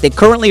quarterback. They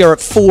currently are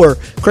at 4.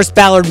 Chris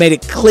Ballard made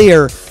it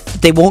clear that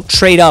they won't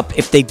trade up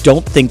if they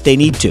don't think they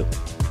need to.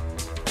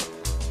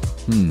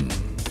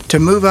 To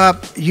move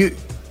up,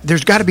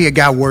 there's got to be a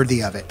guy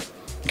worthy of it.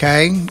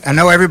 Okay? I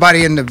know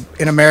everybody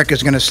in America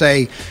is going to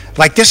say,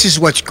 like, this is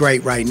what's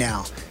great right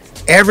now.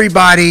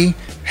 Everybody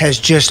has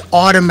just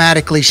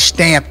automatically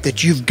stamped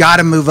that you've got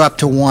to move up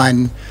to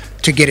 1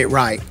 to get it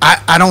right.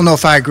 I don't know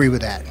if I agree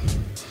with that.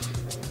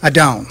 I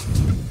don't.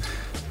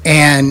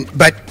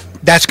 But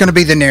that's going to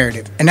be the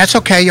narrative. And that's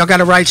okay. Y'all got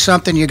to write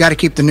something. You got to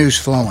keep the news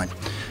flowing.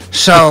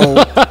 So,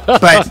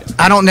 but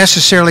I don't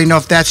necessarily know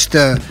if that's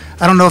the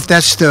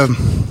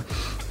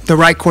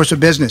right course of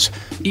business.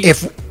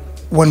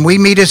 When we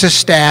meet as a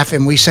staff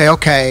and we say,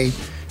 okay,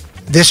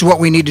 this is what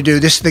we need to do,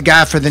 this is the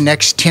guy for the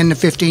next 10 to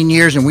 15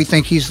 years, and we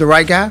think he's the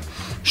right guy,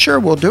 sure,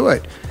 we'll do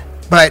it.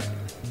 But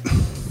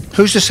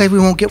who's to say we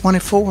won't get one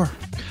at 4?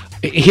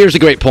 Here's a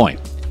great point.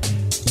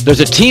 There's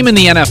a team in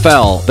the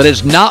NFL that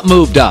has not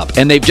moved up,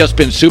 and they've just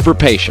been super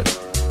patient.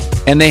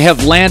 And they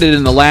have landed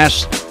in the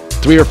last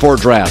 3 or 4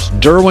 drafts.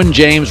 Derwin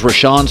James,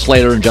 Rashawn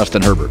Slater, and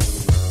Justin Herbert.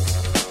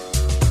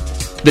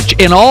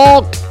 In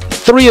all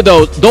 3 of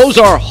those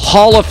are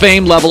Hall of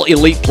Fame level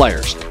elite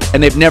players,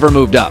 and they've never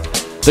moved up.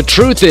 The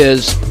truth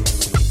is,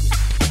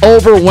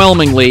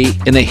 overwhelmingly,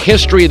 in the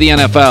history of the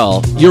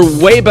NFL,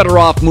 you're way better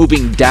off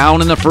moving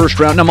down in the first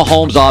round. Now,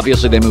 Mahomes,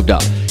 obviously, they moved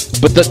up.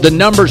 But the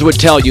numbers would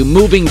tell you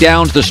moving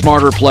down's the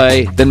smarter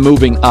play than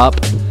moving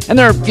up. And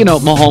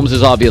Mahomes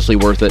is obviously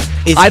worth it.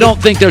 I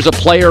don't think there's a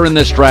player in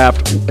this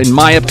draft, in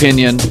my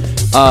opinion,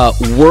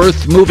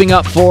 worth moving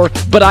up for.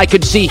 But I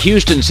could see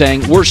Houston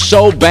saying, we're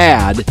so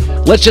bad,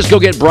 let's just go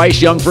get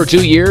Bryce Young for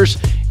 2 years.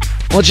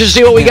 Let's just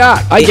see what we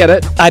got. I get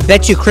it. I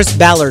bet you Chris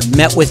Ballard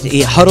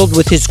huddled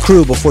with his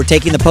crew before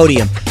taking the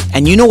podium.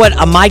 And you know what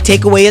my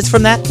takeaway is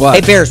from that? What?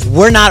 Hey, Bears,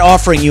 we're not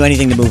offering you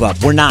anything to move up.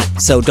 We're not.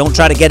 So don't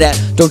try to get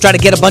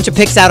a bunch of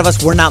picks out of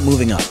us. We're not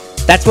moving up.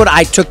 That's what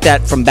I took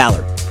that from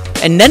Ballard.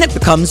 And then it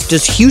becomes,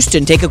 does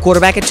Houston take a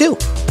quarterback at 2?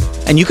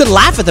 And you could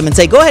laugh at them and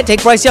say, go ahead,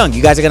 take Bryce Young.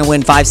 You guys are going to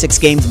win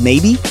 5-6 games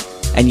maybe,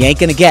 and you ain't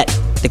going to get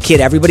the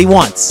kid everybody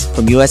wants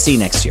from USC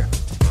next year.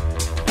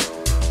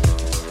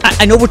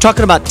 I know we're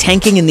talking about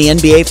tanking in the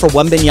NBA for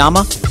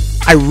Wembanyama.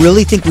 I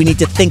really think we need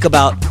to think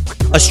about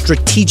a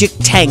strategic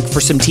tank for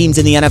some teams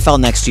in the NFL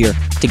next year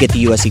to get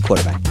the USC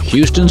quarterback.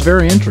 Houston's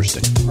very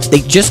interesting.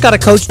 They just got a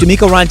coach,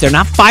 DeMeco Ryans. They're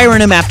not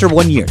firing him after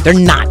 1 year. They're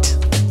not.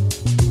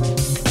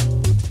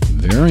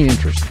 Very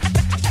interesting.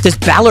 Does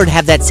Ballard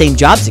have that same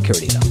job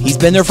security, though? He's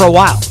been there for a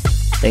while.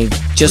 They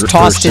just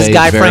tossed his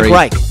guy, Frank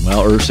Reich.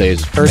 Well,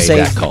 Irsay's made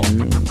that call.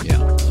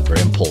 Yeah, it's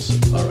very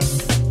impulsive. All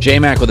right.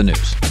 J-Mac with the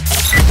news.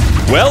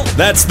 Well,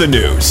 that's the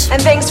news.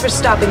 And thanks for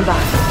stopping by.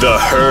 The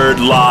Herd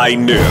Lie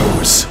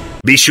News.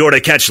 Be sure to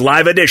catch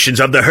live editions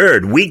of The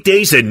Herd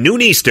weekdays at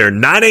noon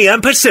Eastern, 9 a.m.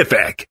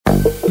 Pacific.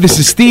 This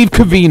is Steve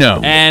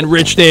Covino and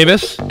Rich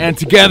Davis, and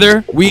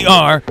together we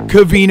are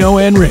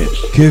Covino and Rich.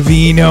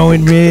 Covino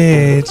and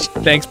Rich.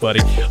 Thanks,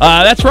 buddy.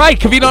 That's right,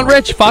 Covino and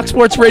Rich, Fox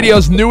Sports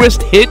Radio's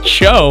newest hit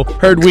show.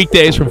 Heard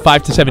weekdays from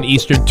 5 to 7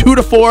 Eastern, 2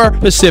 to 4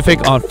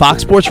 Pacific on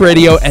Fox Sports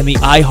Radio and the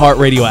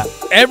iHeartRadio app.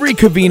 Every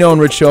Covino and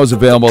Rich show is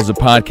available as a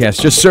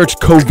podcast. Just search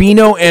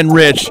Covino and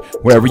Rich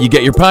wherever you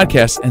get your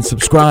podcasts and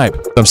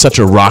subscribe. I'm such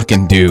a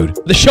rockin' dude.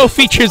 The show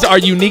features our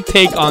unique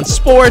take on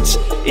sports,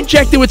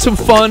 injected with some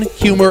fun,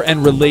 humor,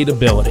 and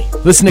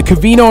relatability. Listen to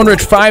Covino and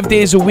Rich 5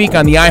 days a week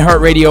on the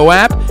iHeartRadio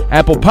app,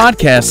 Apple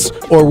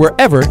Podcasts, or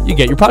wherever you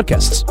get your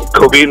podcasts.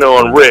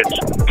 Covino and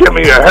Rich, give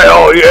me a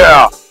hell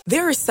yeah!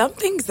 There are some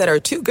things that are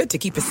too good to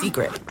keep a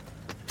secret.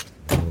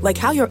 Like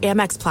how your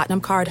Amex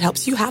Platinum card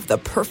helps you have the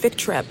perfect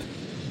trip.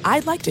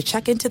 I'd like to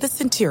check into the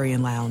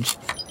Centurion Lounge.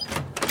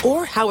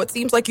 Or how it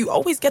seems like you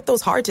always get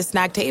those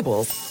hard-to-snag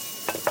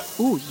tables.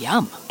 Ooh,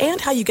 yum. And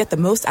how you get the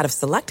most out of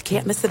select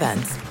can't-miss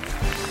events.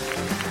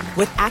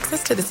 With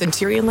access to the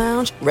Centurion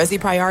Lounge, Resi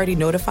Priority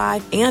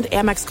Notified, and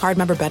Amex card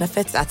member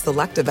benefits at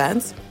select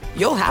events,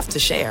 you'll have to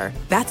share.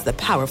 That's the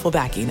powerful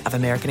backing of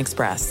American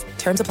Express.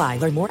 Terms apply.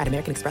 Learn more at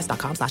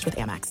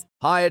americanexpress.com/withAmex.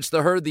 Hi, it's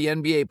the Herd. The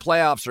NBA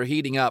playoffs are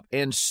heating up,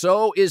 and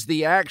so is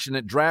the action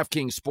at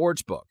DraftKings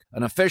Sportsbook,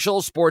 an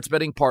official sports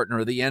betting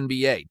partner of the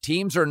NBA.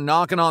 Teams are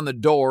knocking on the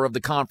door of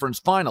the conference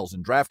finals,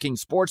 and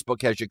DraftKings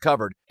Sportsbook has you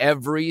covered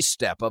every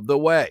step of the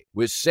way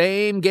with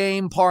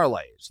same-game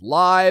parlays,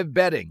 live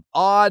betting,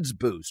 odds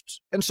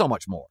boosts, and so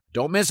much more.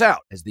 Don't miss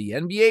out as the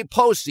NBA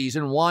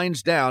postseason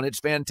winds down.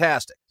 It's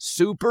fantastic.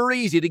 Super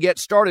easy to get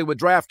started with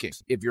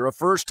DraftKings. If you're a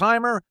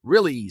first-timer,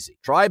 really easy.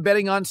 Try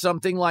betting on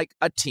something like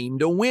a team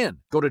to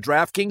win. Go to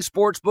DraftKings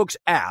Sportsbook's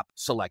app,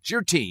 select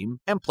your team,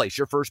 and place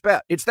your first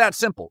bet. It's that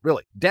simple,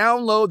 really.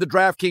 Download the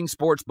DraftKings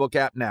Sportsbook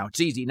app now. It's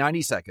easy,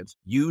 90 seconds.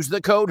 Use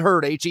the code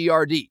HERD,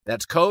 H-E-R-D.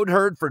 That's code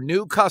HERD for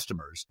new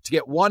customers to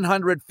get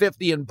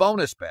 $150 in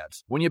bonus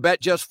bets when you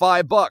bet just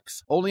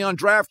 $5. Only on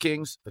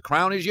DraftKings. The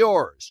crown is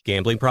yours.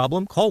 Gambling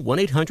problem? Call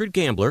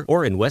 1-800-GAMBLER,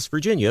 or in West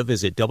Virginia,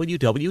 visit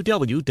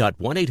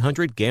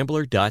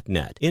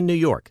www.1800gambler.net. In New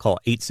York, call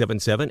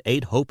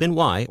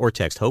 877-8-HOPE-NY or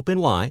text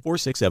HOPE-NY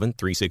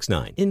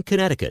 467-369. In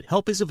Connecticut,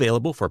 help is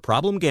available for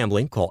problem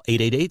gambling. Call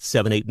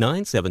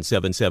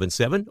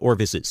 888-789-7777 or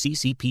visit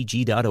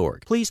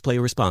ccpg.org. Please play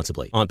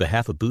responsibly. On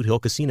behalf of Boot Hill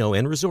Casino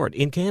and Resort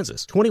in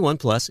Kansas, 21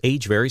 plus,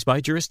 age varies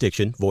by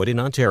jurisdiction, void in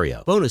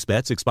Ontario. Bonus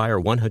bets expire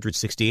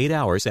 168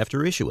 hours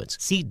after issuance.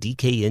 See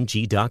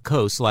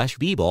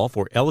dkng.co/bball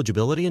for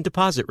eligibility and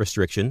deposit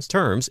restrictions,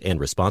 terms, and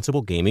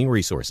responsible gaming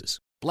resources.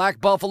 Black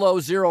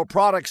Buffalo Zero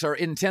products are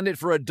intended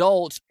for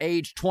adults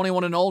age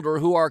 21 and older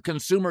who are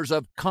consumers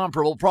of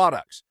comparable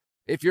products.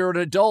 If you're an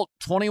adult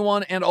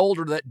 21 and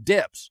older that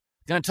dips,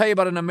 I'm going to tell you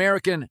about an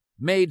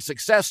American-made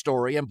success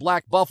story in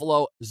Black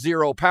Buffalo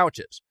Zero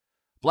pouches.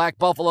 Black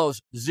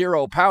Buffalo's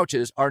Zero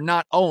pouches are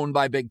not owned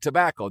by Big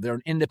Tobacco. They're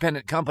an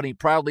independent company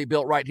proudly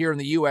built right here in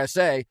the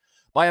USA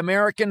by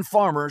American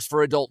farmers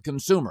for adult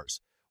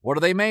consumers. What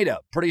are they made of?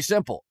 Pretty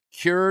simple.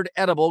 Cured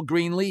edible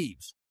green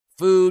leaves.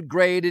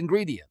 Food-grade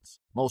ingredients.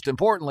 Most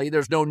importantly,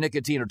 there's no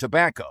nicotine or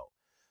tobacco.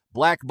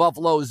 Black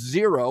Buffalo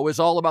Zero is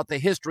all about the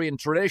history and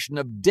tradition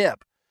of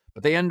dip,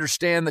 but they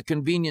understand the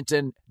convenience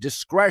and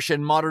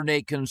discretion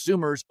modern-day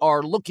consumers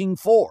are looking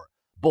for.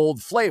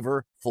 Bold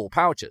flavor, full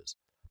pouches.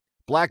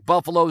 Black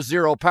Buffalo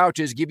Zero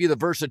pouches give you the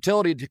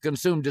versatility to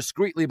consume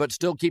discreetly but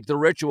still keep the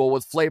ritual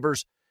with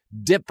flavors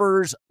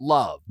dippers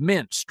love.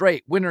 Mint,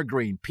 straight,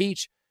 wintergreen,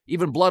 peach,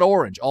 even blood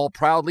orange, all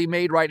proudly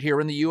made right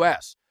here in the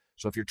U.S.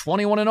 So if you're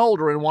 21 and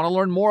older and want to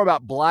learn more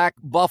about Black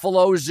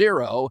Buffalo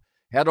Zero,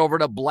 head over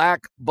to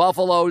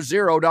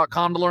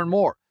blackbuffalozero.com to learn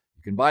more.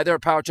 You can buy their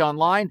pouch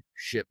online,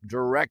 shipped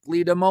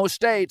directly to most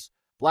states.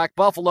 Black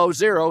Buffalo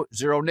Zero,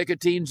 zero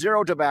nicotine,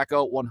 zero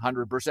tobacco,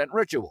 100%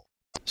 ritual.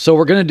 So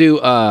we're going to do,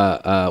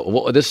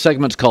 this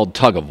segment's called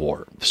Tug of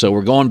War. So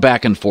we're going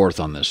back and forth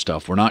on this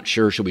stuff. We're not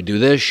sure, should we do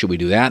this? Should we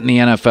do that in the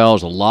NFL?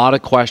 There's a lot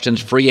of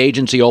questions. Free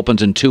agency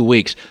opens in 2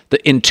 weeks.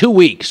 In 2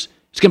 weeks,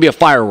 it's going to be a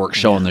fireworks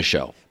show on this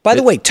show. By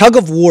the way, Tug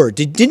of War,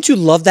 didn't you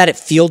love that at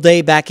Field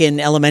Day back in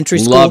elementary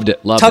school? Loved it.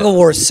 Tug of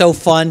War is so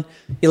fun.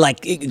 You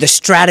like the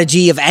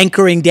strategy of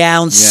anchoring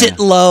down, sit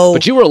low.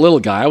 But you were a little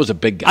guy. I was a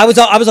big guy. I was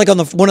like on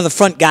one of the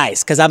front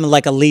guys because I'm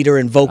like a leader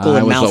and vocal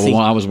and mouthy.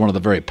 I was one of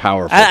the very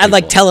powerful I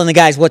like telling the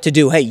guys what to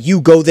do. Hey,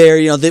 you go there.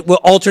 We'll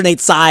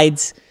alternate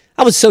sides.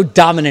 I was so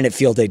dominant at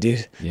Field Day,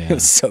 dude. Yeah. It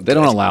was so They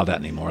don't allow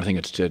that anymore. I think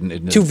it's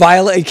too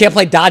violent. You can't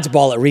play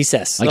dodgeball at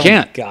recess. I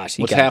can't. Oh, gosh.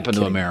 What's happened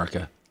to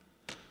America?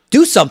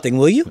 Do something,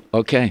 will you?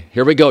 Okay,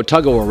 here we go.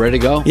 Tug of War, ready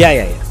to go?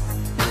 Yeah.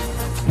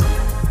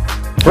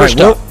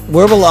 First up.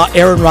 Where will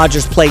Aaron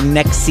Rodgers play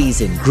next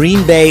season?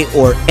 Green Bay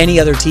or any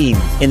other team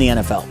in the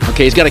NFL?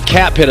 Okay, he's got a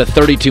cap hit of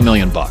 $32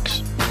 million.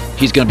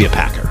 He's going to be a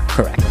Packer.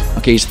 Correct.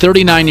 Okay, he's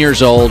 39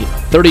 years old,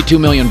 $32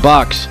 million.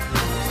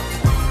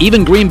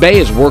 Even Green Bay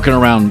is working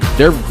around,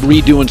 they're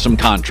redoing some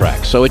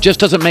contracts. So it just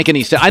doesn't make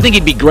any sense. I think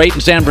he'd be great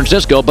in San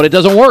Francisco, but it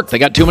doesn't work. They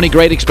got too many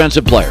great,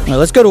 expensive players. Right,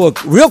 let's go to a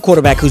real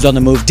quarterback who's on the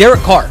move,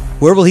 Derek Carr.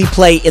 Where will he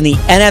play in the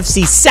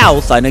NFC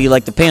South? I know you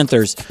like the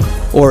Panthers,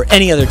 or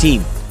any other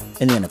team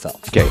in the NFL.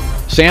 Okay,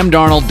 Sam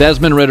Darnold,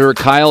 Desmond Ridder,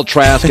 Kyle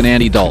Trask, and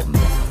Andy Dalton.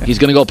 He's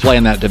going to go play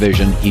in that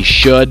division. He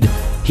should.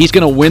 He's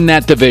going to win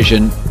that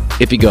division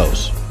if he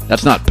goes.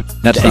 That's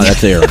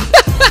Aaron.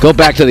 Go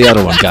back to the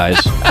other one, guys.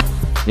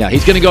 Yeah,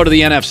 he's going to go to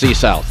the NFC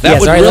South. That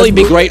would really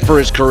be great for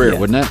his career,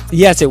 wouldn't it?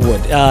 Yes, it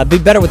would. Be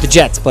better with the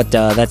Jets, but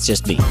that's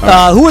just me.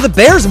 Right. Who are the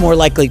Bears more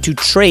likely to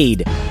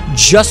trade?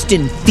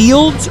 Justin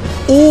Fields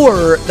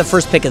or the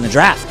first pick in the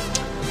draft?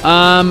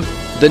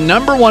 The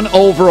number one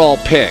overall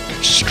pick,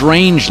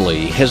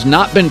 strangely, has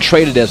not been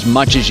traded as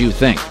much as you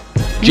think.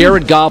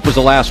 Jared Goff was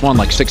the last one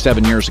like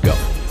 6-7 years ago.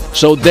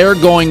 So they're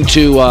going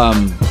to...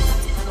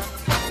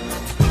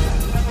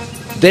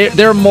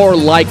 They're more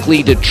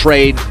likely to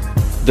trade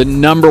the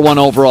number one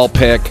overall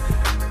pick.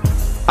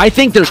 I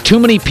think there's too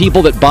many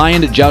people that buy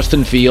into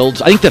Justin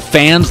Fields. I think the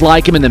fans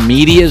like him and the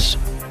media's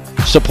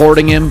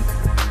supporting him.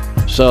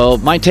 So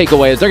my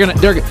takeaway is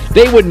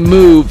they would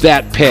move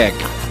that pick.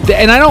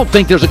 And I don't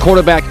think there's a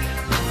quarterback.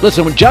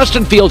 Listen, when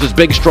Justin Fields is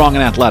big, strong,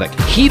 and athletic,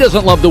 he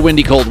doesn't love the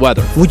windy, cold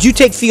weather. Would you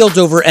take Fields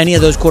over any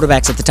of those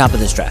quarterbacks at the top of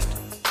this draft?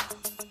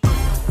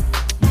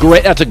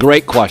 Great. That's a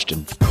great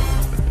question.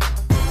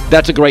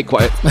 That's a great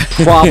question.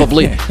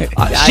 Probably.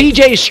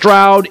 C.J.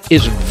 Stroud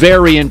is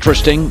very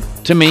interesting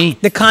to me.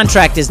 The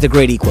contract is the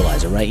great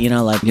equalizer, right?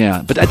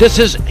 Yeah, but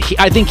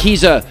I think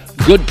he's a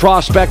good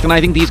prospect, and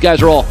I think these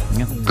guys are all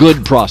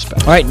good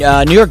prospects. All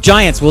right, New York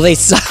Giants, will they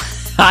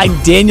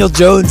sign Daniel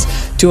Jones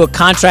to a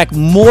contract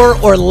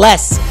more or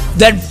less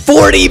than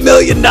 $40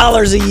 million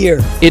a year?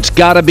 It's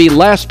got to be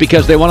less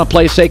because they want to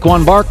play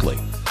Saquon Barkley.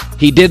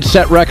 He did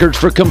set records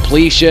for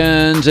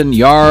completions and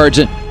yards,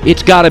 and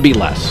it's got to be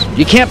less.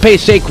 You can't pay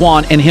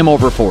Saquon and him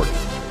over 40.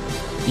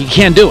 You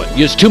can't do it.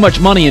 There's too much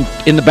money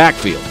in the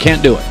backfield.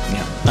 Can't do it.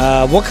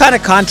 Yeah. What kind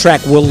of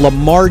contract will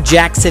Lamar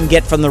Jackson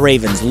get from the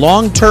Ravens?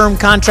 Long-term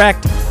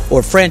contract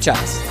or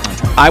franchise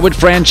contract? I would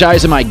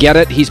franchise him. I get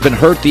it. He's been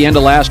hurt the end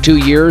of the last 2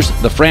 years.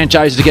 The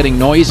franchise is getting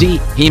noisy.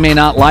 He may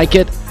not like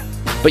it,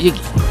 but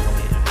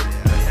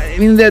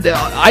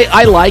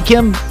I like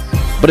him.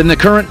 But in the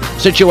current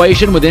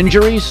situation with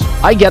injuries,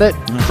 I get it.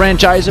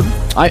 Franchise him.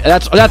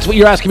 That's what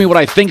you're asking me. What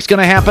I think is going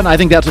to happen. I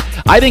think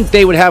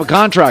they would have a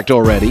contract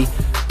already,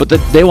 but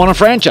they want to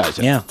franchise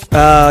him.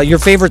 Yeah. Your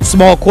favorite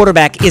small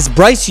quarterback, is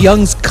Bryce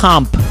Young's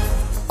comp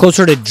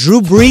closer to Drew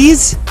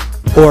Brees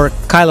or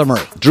Kyler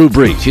Murray? Drew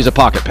Brees. He's a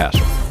pocket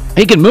passer.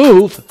 He can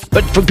move,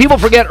 but people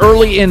forget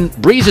early in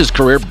Brees'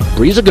 career,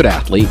 Brees is a good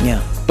athlete.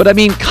 Yeah. But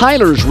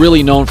Kyler's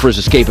really known for his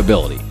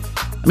escapability.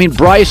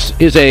 Bryce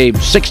is a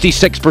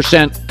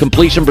 66%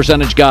 completion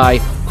percentage guy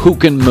who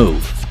can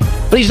move.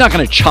 But he's not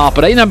going to chop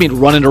it. He's not being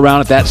running around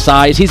at that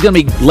size. He's going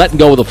to be letting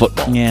go of the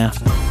football. Yeah.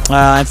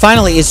 And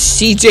finally, is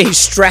C.J.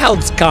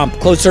 Stroud's comp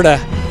closer to,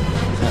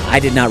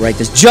 I did not write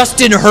this,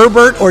 Justin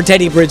Herbert or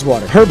Teddy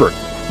Bridgewater? Herbert.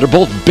 They're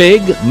both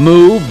big,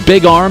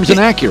 big arms, and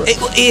accurate.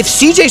 If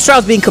C.J.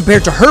 Stroud's being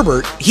compared to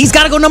Herbert, he's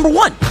got to go number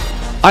one.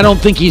 I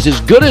don't think he's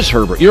as good as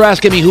Herbert. You're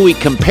asking me who he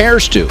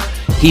compares to.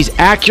 He's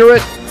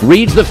accurate,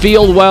 reads the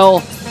field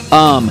well,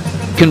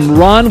 can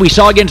run. We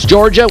saw against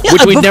Georgia,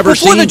 which we'd never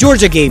seen. Before the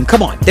Georgia game,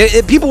 come on.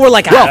 People were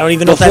like, I don't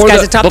even know if that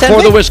guy's a top 10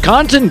 Before the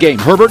Wisconsin game,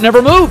 Herbert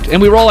never moved.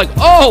 And we were all like,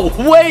 oh,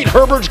 wait,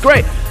 Herbert's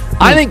great.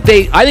 I think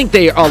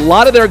they a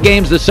lot of their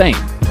games the same.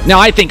 Now,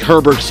 I think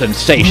Herbert's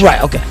sensational.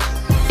 Right, okay.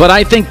 But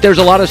I think there's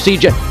a lot of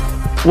CJ.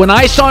 When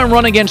I saw him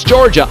run against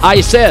Georgia, I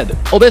said,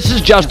 oh, this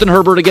is Justin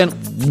Herbert again.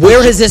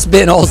 Where has this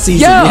been all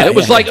season? Yeah, it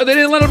was like, they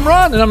didn't let him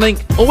run. And I'm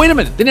thinking, oh, wait a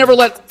minute. They never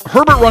let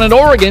Herbert run at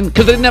Oregon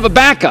because they didn't have a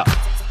backup.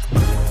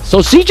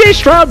 So C.J.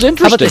 Stroud's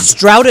interesting. How about the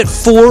Stroud at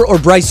 4 or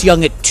Bryce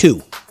Young at 2?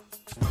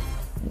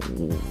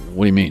 What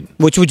do you mean?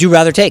 Which would you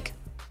rather take?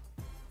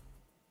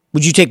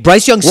 Would you take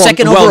Bryce Young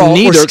second overall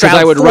neither, or Stroud because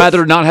I would fourth?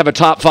 rather not have a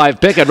top 5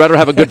 pick. I'd rather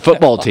have a good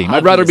football team.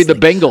 I'd rather be the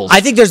Bengals.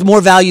 I think there's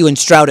more value in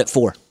Stroud at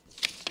 4.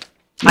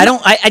 I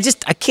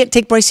can't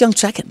take Bryce Young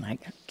second. I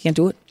can't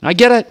do it. I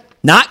get it.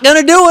 Not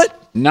going to do it.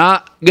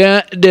 Not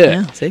going to do it.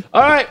 Yeah, see?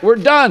 All right, we're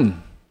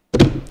done.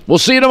 We'll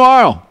see you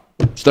tomorrow.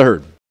 It's the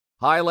Herd.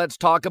 Hi, let's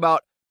talk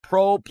about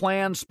Pro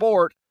Plan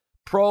Sport.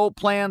 Pro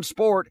Plan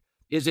Sport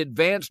is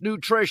advanced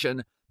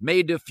nutrition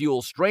made to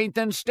fuel strength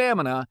and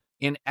stamina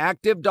in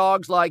active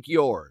dogs like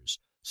yours.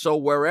 So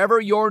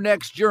wherever your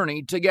next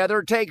journey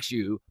together takes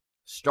you,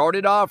 start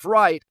it off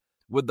right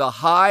with the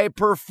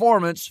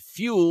high-performance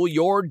fuel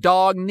your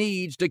dog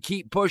needs to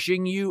keep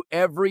pushing you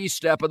every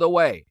step of the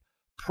way.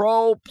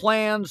 Pro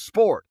Plan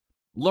Sport.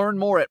 Learn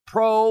more at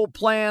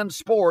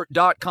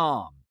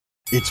ProPlansport.com.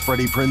 It's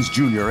Freddie Prinze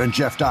Jr. and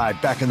Jeff Dye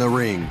back in the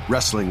ring.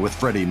 Wrestling with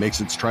Freddie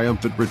makes its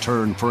triumphant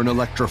return for an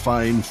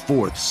electrifying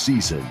 4th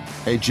season.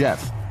 Hey,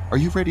 Jeff, are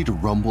you ready to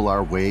rumble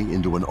our way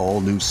into an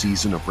all-new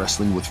season of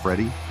Wrestling with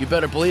Freddie? You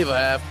better believe I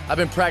have. I've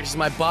been practicing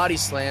my body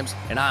slams,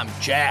 and I'm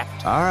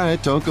jacked. All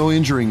right, don't go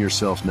injuring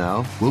yourself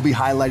now. We'll be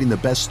highlighting the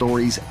best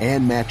stories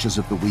and matches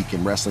of the week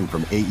in wrestling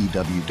from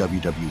AEW,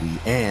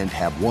 WWE, and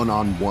have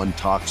one-on-one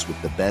talks with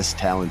the best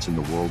talents in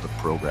the world of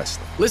pro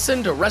wrestling.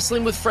 Listen to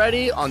Wrestling with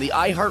Freddie on the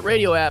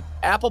iHeartRadio app,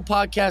 Apple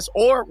Podcasts,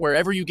 or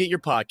wherever you get your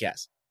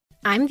podcasts.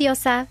 I'm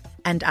Diosa.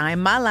 And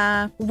I'm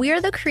Mala.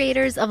 We're the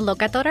creators of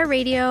Locatora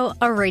Radio,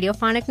 a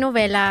radiophonic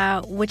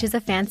novela, which is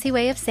a fancy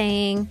way of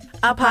saying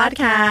a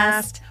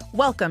podcast.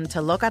 Welcome to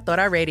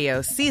Locatora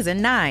Radio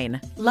Season 9.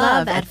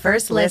 Love at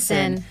First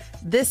Listen.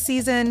 This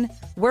season,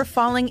 we're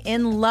falling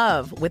in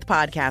love with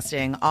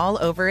podcasting all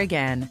over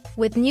again.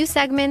 With new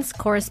segments,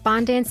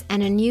 correspondence,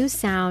 and a new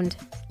sound.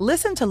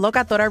 Listen to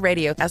Locatora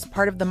Radio as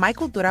part of the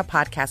Michael Dura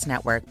Podcast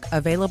Network.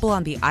 Available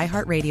on the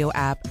iHeartRadio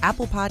app,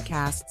 Apple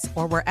Podcasts,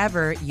 or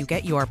wherever you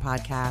get your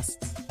podcasts.